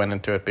ideal. They went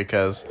into it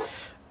because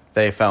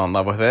they fell in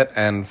love with it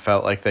and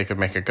felt like they could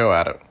make a go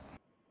at it.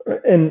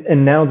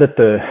 And now that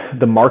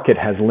the market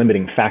has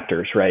limiting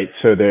factors, right?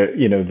 So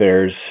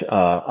there's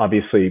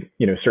obviously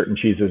certain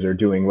cheeses are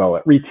doing well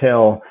at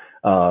retail.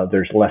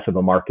 There's less of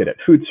a market at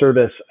food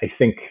service. I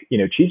think,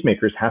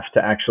 cheesemakers have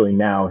to actually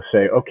now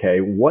say, okay,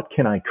 what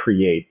can I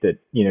create that,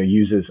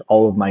 uses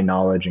all of my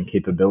knowledge and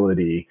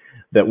capability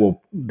that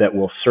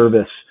will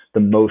service the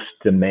most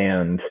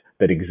demand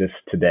that exists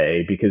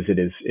today, because it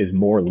is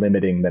more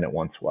limiting than it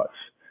once was,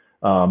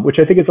 which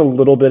I think is a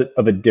little bit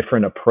of a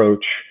different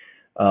approach,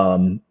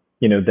 than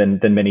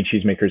many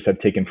cheesemakers have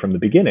taken from the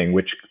beginning,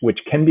 which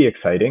can be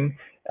exciting.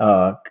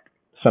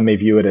 Some may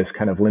view it as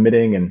kind of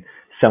limiting and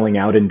selling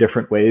out in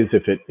different ways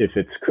if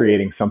it's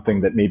creating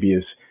something that maybe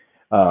is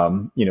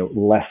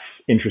less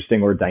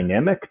interesting or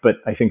dynamic. But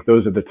I think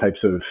those are the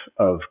types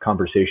of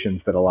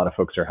conversations that a lot of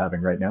folks are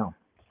having right now.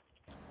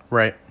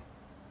 Right.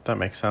 That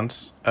makes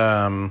sense.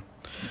 And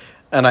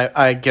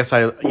I guess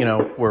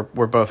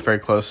we're both very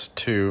close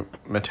to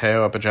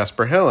Matteo up at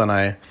Jasper Hill, and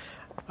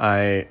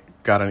I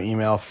got an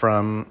email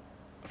from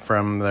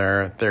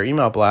their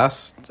email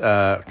blast,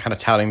 kind of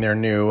touting their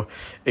new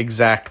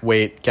exact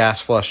weight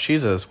gas flush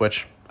cheeses,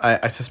 which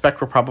I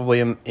suspect were probably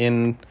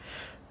in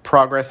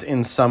progress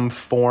in some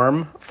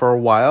form for a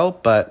while,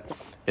 but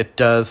it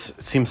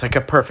seems like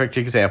a perfect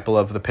example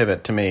of the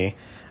pivot to me,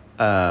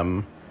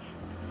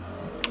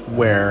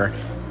 where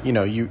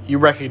you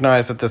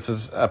recognize that this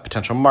is a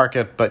potential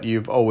market, but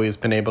you've always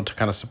been able to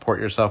kind of support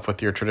yourself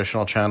with your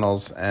traditional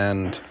channels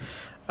and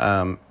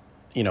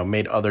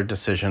made other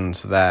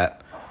decisions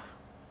that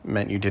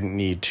meant you didn't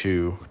need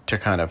to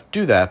kind of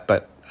do that.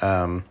 But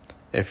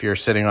if you're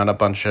sitting on a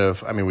bunch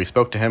of, we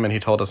spoke to him and he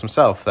told us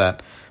himself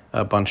that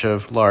a bunch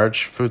of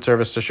large food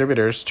service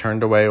distributors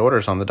turned away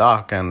orders on the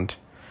dock, and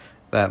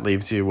that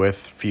leaves you with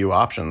few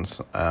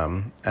options.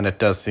 And it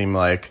does seem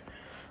like,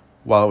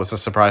 while it was a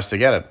surprise to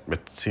get it,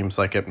 it seems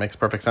like it makes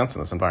perfect sense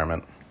in this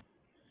environment.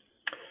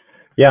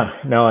 Yeah,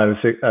 no, I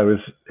was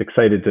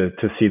excited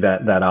to see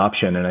that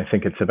option. And I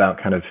think it's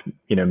about kind of,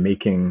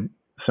 making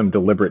some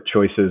deliberate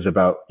choices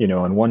about,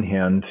 on one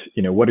hand,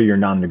 what are your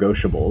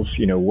non-negotiables?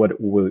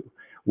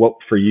 What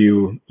for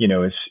you,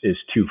 is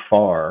too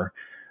far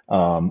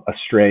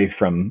astray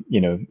from,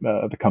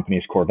 the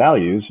company's core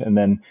values. And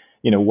then,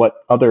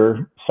 what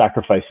other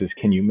sacrifices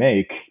can you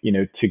make,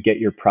 to get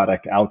your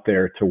product out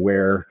there to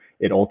where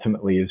it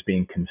ultimately is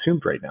being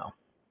consumed right now.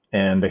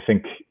 And I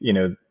think,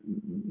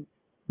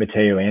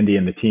 Matteo, Andy,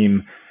 and the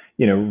team,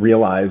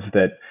 realize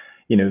that,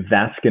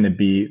 that's going to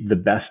be the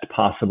best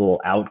possible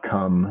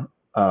outcome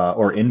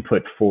or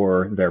input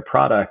for their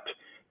product,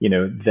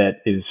 that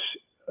is,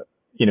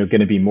 going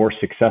to be more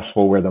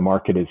successful where the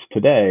market is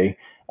today,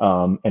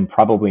 and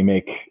probably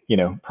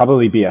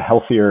be a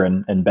healthier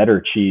and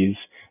better cheese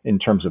in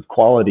terms of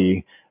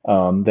quality,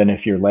 than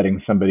if you're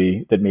letting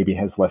somebody that maybe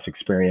has less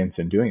experience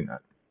in doing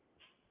that.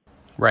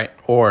 Right,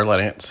 or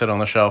letting it sit on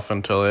the shelf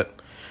until it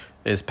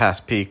is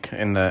past peak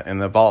in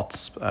the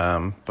vaults,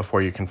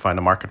 before you can find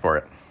a market for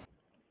it.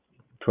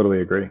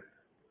 Totally agree.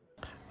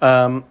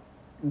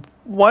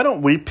 Why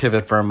don't we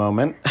pivot for a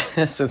moment,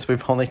 since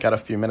we've only got a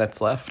few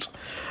minutes left,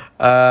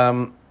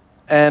 and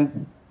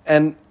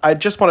I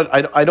just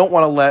I don't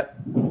want to let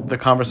the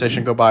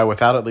conversation go by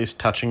without at least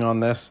touching on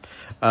this,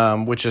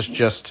 which is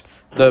just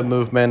the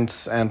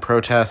movements and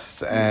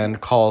protests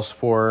and calls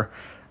for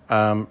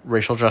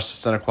racial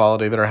justice and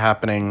equality that are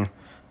happening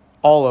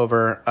all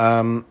over.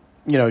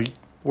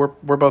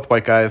 We're both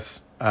white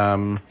guys,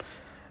 and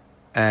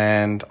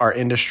our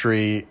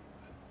industry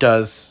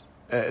is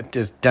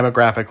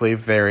demographically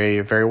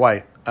very, very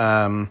white.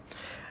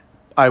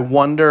 I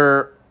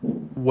wonder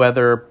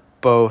whether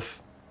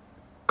both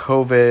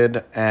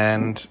COVID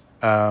and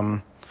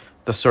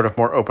the sort of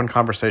more open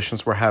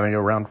conversations we're having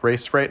around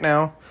race right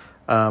now,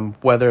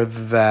 whether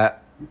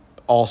that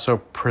also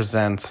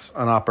presents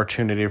an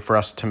opportunity for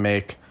us to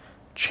make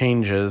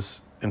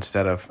changes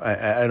instead of,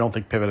 I don't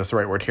think pivot is the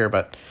right word here,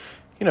 but,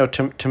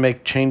 to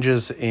make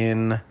changes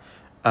in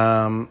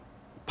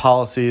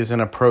policies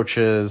and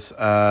approaches,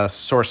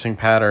 sourcing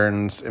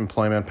patterns,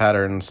 employment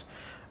patterns,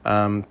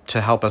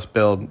 to help us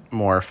build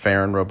more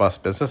fair and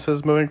robust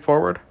businesses moving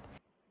forward?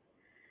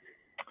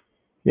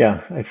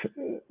 Yeah,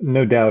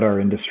 no doubt our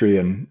industry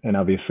and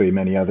obviously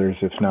many others,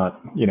 if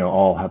not,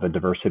 all have a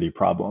diversity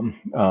problem.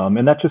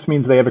 And that just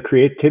means they have a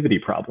creativity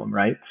problem,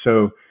 right?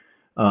 So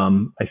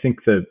I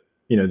think that,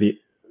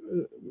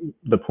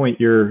 the point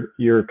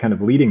you're kind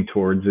of leading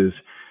towards is,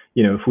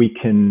 if we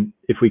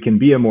can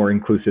be a more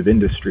inclusive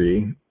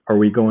industry, are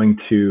we going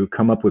to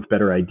come up with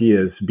better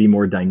ideas, be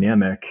more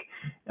dynamic,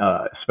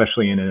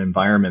 especially in an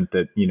environment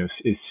that,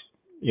 is,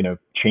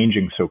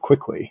 changing so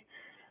quickly?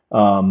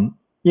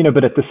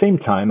 But at the same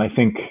time, I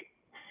think,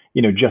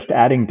 just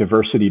adding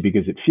diversity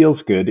because it feels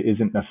good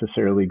isn't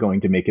necessarily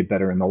going to make it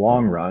better in the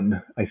long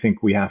run. I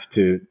think we have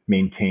to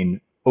maintain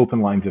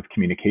open lines of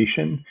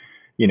communication,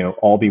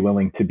 all be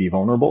willing to be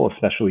vulnerable,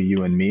 especially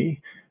you and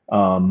me.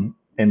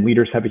 And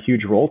leaders have a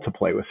huge role to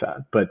play with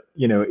that. But,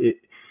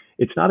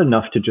 it's not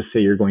enough to just say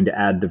you're going to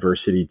add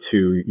diversity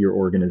to your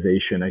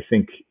organization. I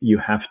think you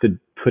have to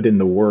put in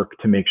the work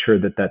to make sure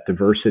that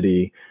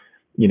diversity,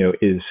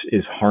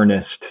 is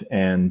harnessed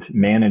and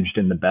managed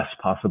in the best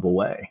possible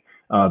way.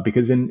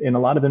 Because in a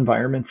lot of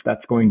environments,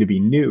 that's going to be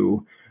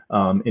new.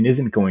 and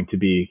isn't going to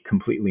be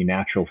completely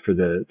natural for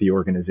the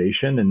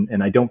organization.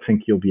 And I don't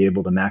think you'll be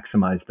able to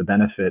maximize the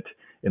benefit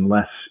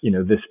unless,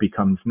 this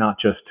becomes not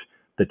just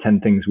the 10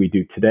 things we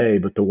do today,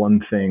 but the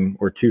one thing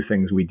or two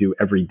things we do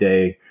every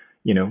day,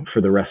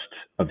 for the rest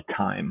of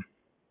time.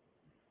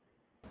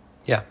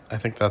 Yeah, I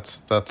think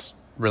that's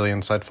really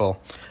insightful.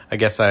 I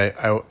guess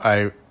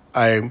I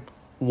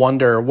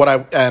wonder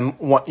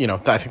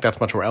I think that's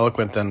much more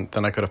eloquent than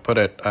I could have put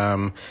it.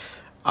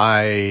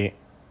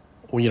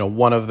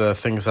 One of the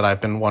things that I've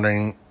been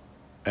wondering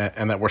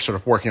and that we're sort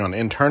of working on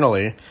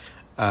internally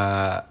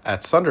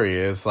at Sundry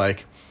is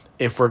like,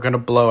 if we're going to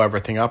blow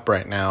everything up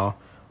right now,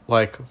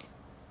 like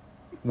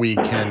we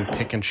can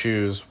pick and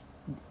choose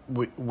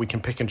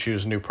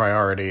new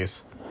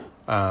priorities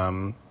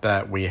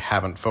that we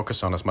haven't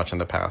focused on as much in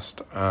the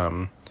past.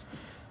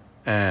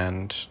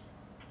 And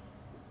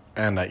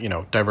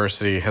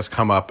diversity has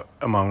come up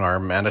among our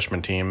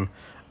management team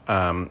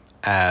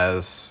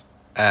as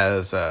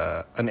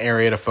an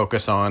area to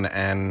focus on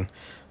and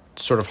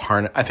sort of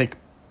harness. I think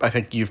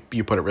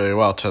you put it really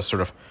well, to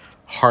sort of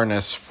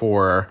harness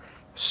for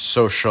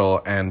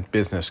social and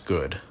business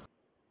good.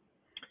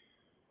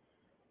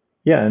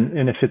 Yeah,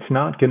 and if it's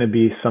not going to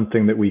be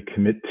something that we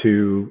commit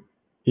to,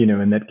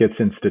 and that gets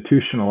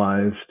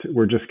institutionalized,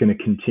 we're just going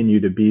to continue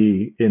to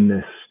be in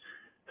this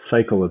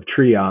cycle of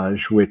triage,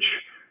 which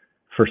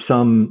for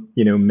some,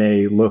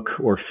 may look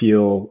or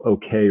feel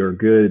okay or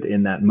good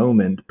in that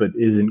moment, but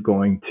isn't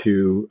going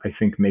to, I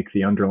think, make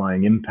the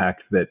underlying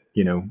impact that,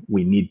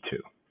 we need to.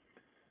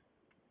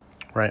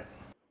 Right.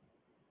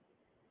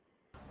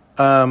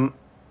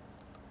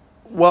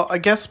 Well, I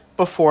guess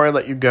before I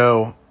let you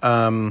go,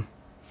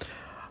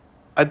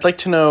 I'd like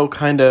to know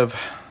kind of,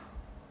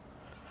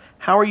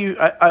 how are you,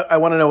 I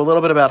want to know a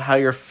little bit about how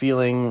you're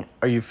feeling.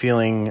 Are you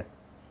feeling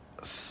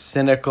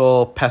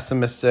cynical,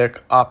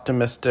 pessimistic,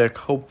 optimistic,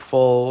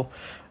 hopeful?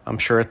 I'm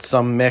sure it's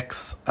some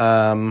mix,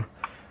 for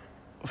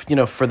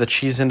the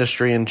cheese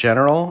industry in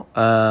general,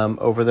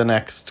 over the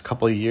next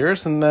couple of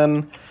years. And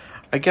then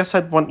I guess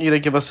I'd want you to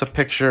give us a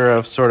picture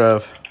of sort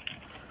of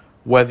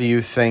whether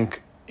you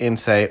think in,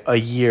 say, a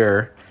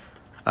year,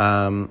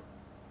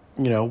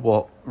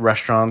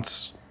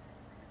 restaurants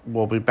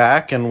will be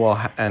back and we'll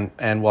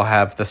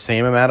have the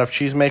same amount of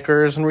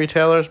cheesemakers and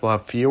retailers. We'll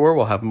have fewer,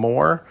 we'll have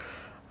more.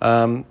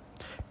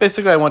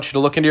 Basically, I want you to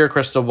look into your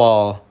crystal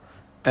ball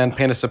and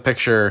paint us a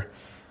picture.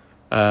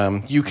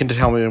 You can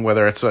tell me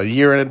whether it's a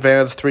year in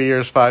advance, 3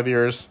 years, 5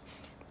 years,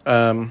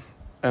 and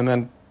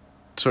then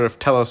sort of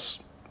tell us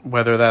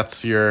whether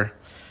that's your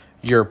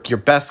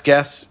best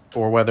guess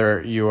or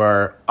whether you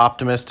are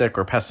optimistic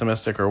or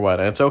pessimistic or what.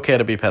 And it's okay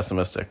to be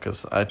pessimistic,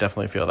 because I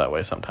definitely feel that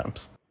way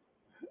sometimes.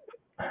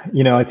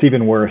 It's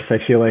even worse. I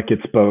feel like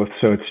it's both.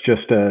 So it's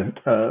just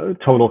a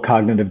total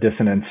cognitive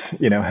dissonance,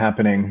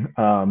 happening,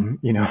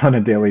 on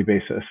a daily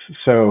basis.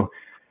 So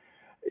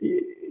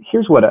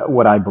here's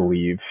what I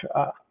believe.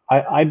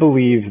 I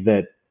believe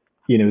that,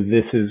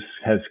 this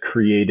has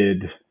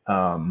created,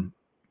 a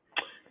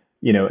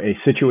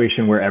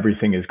situation where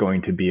everything is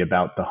going to be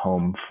about the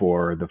home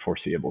for the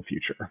foreseeable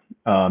future.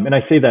 And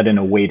I say that in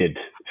a weighted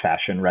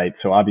fashion, right?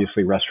 So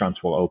obviously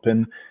restaurants will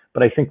open,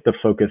 but I think the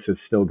focus is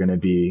still going to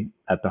be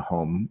at the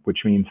home, which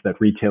means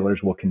that retailers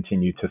will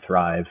continue to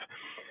thrive.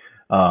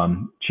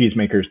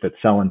 Cheesemakers that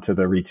sell into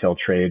the retail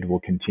trade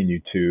will continue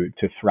to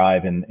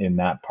thrive in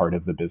that part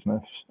of the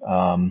business.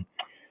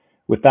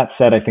 With that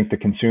said, I think the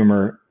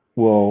consumer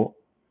will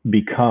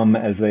become,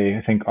 as they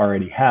I think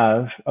already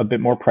have, a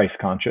bit more price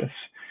conscious,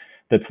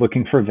 that's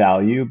looking for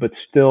value, but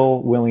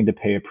still willing to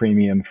pay a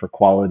premium for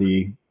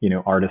quality,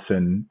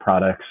 artisan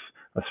products,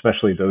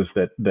 especially those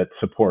that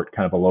support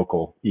kind of a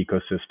local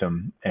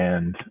ecosystem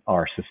and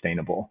are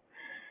sustainable.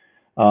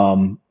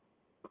 I'm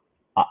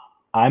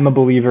a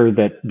believer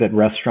that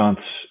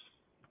restaurants,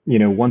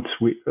 once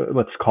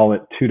let's call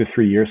it 2 to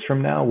 3 years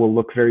from now, will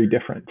look very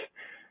different.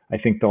 I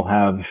think they'll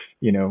have,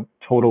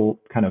 total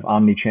kind of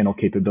omni-channel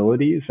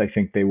capabilities. I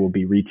think they will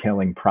be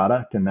retailing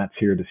product, and that's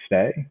here to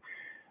stay.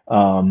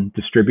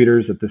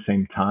 Distributors at the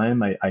same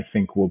time, I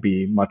think will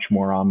be much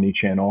more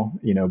omni-channel,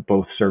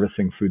 both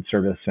servicing food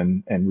service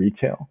and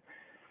retail.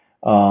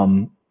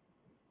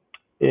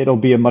 It'll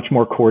be a much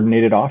more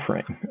coordinated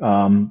offering.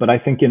 But I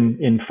think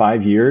in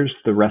 5 years,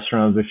 the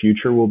restaurant of the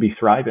future will be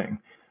thriving.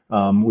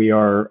 We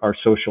are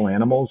social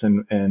animals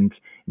and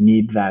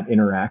need that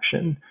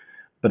interaction.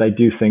 But I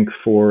do think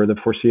for the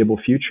foreseeable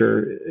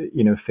future,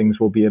 things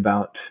will be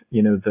about,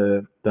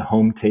 the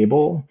home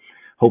table.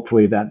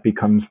 Hopefully that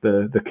becomes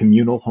the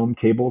communal home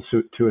table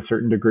to a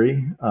certain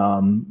degree.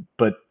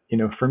 But,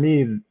 for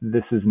me,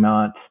 this is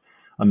not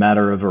a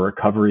matter of a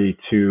recovery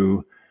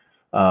to,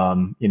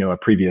 a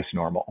previous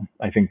normal.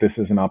 I think this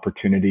is an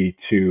opportunity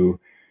to,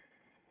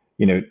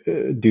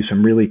 do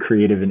some really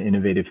creative and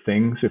innovative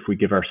things if we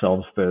give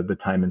ourselves the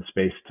time and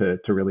space to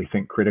really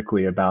think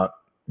critically about,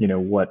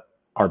 what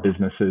our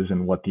businesses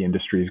and what the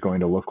industry is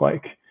going to look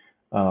like.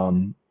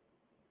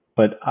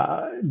 But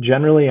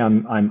generally,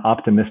 I'm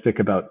optimistic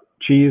about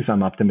cheese.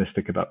 I'm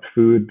optimistic about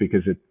food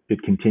because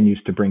it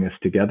continues to bring us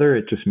together.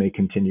 It just may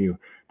continue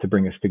to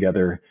bring us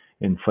together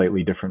in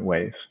slightly different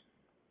ways.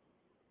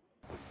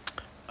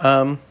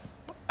 I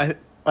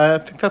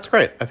think that's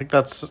great. I think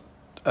that's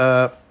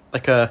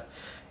like a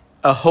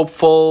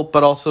hopeful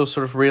but also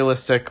sort of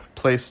realistic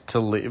place to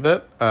leave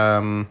it.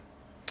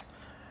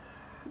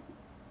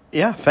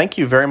 Yeah, thank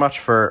you very much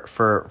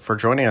for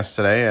joining us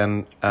today.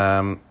 And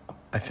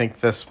I think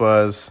this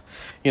was,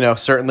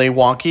 certainly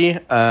wonky,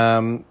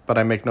 but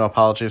I make no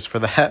apologies for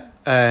that.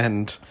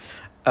 And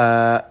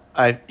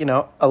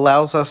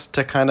allows us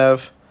to kind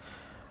of,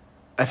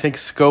 I think,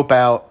 scope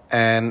out,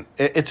 and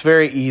it's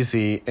very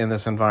easy in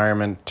this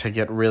environment to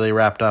get really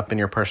wrapped up in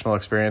your personal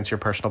experience, your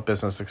personal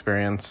business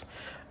experience.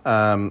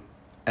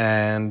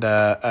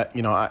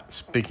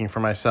 Speaking for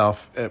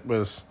myself, it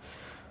was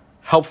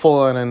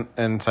helpful and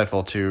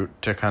insightful to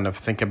kind of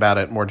think about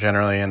it more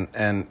generally.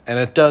 And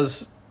it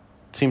does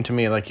seem to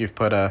me like you've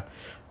put a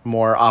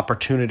more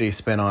opportunity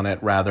spin on it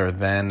rather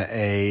than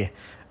a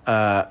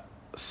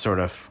sort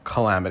of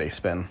calamity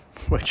spin,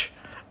 which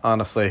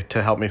honestly,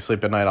 to help me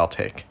sleep at night, I'll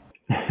take.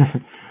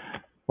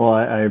 Well,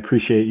 I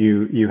appreciate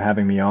you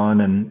having me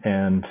on,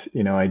 and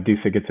I do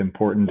think it's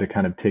important to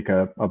kind of take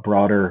a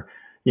broader,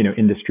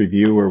 industry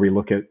view where we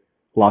look at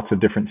lots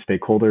of different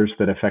stakeholders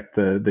that affect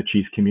the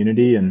cheese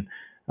community, and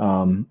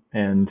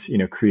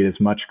create as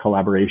much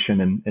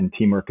collaboration and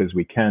teamwork as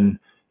we can,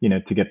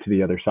 to get to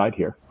the other side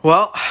here.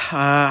 Well,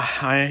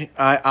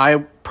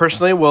 I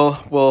personally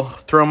will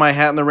throw my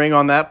hat in the ring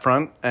on that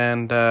front,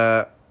 and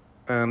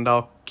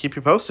I'll keep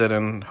you posted,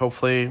 and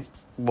hopefully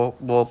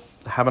we'll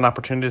have an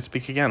opportunity to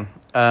speak again.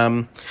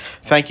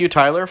 Thank you,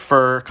 Tyler,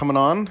 for coming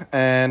on,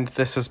 and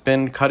this has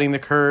been Cutting the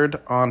Curd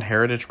on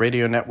Heritage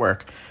Radio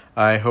Network.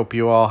 I hope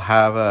you all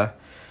have a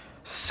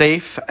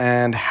safe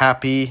and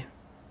happy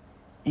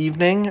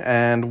evening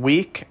and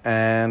week,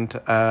 and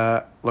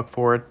look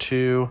forward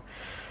to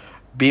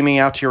beaming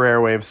out to your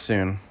airwaves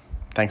soon.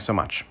 Thanks so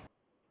much.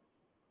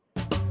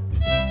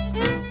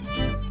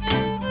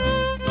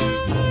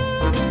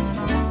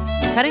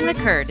 Cutting the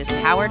Curd is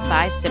powered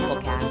by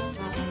Simplecast.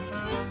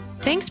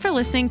 Thanks for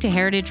listening to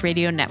Heritage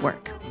Radio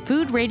Network,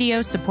 food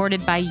radio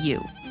supported by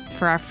you.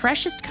 For our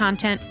freshest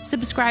content,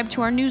 subscribe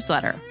to our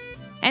newsletter.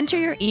 Enter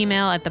your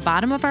email at the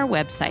bottom of our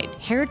website,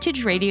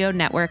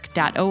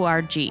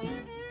 heritageradionetwork.org.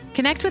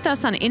 Connect with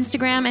us on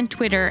Instagram and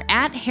Twitter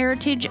at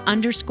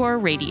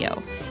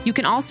heritage_radio. You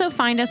can also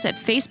find us at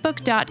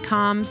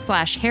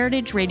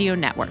facebook.com/Heritage Radio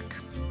Network.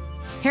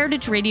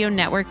 Heritage Radio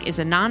Network is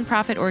a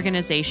nonprofit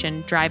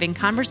organization driving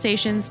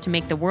conversations to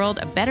make the world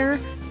a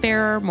better,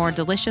 fairer, more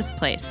delicious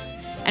place.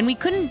 And we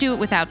couldn't do it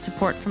without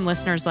support from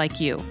listeners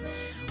like you.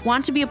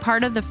 Want to be a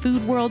part of the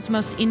food world's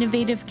most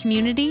innovative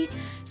community?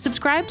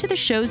 Subscribe to the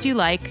shows you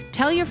like,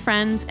 tell your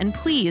friends, and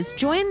please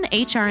join the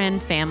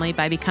HRN family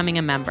by becoming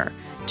a member.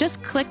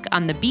 Just click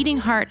on the beating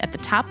heart at the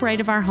top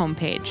right of our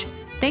homepage.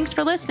 Thanks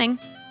for listening.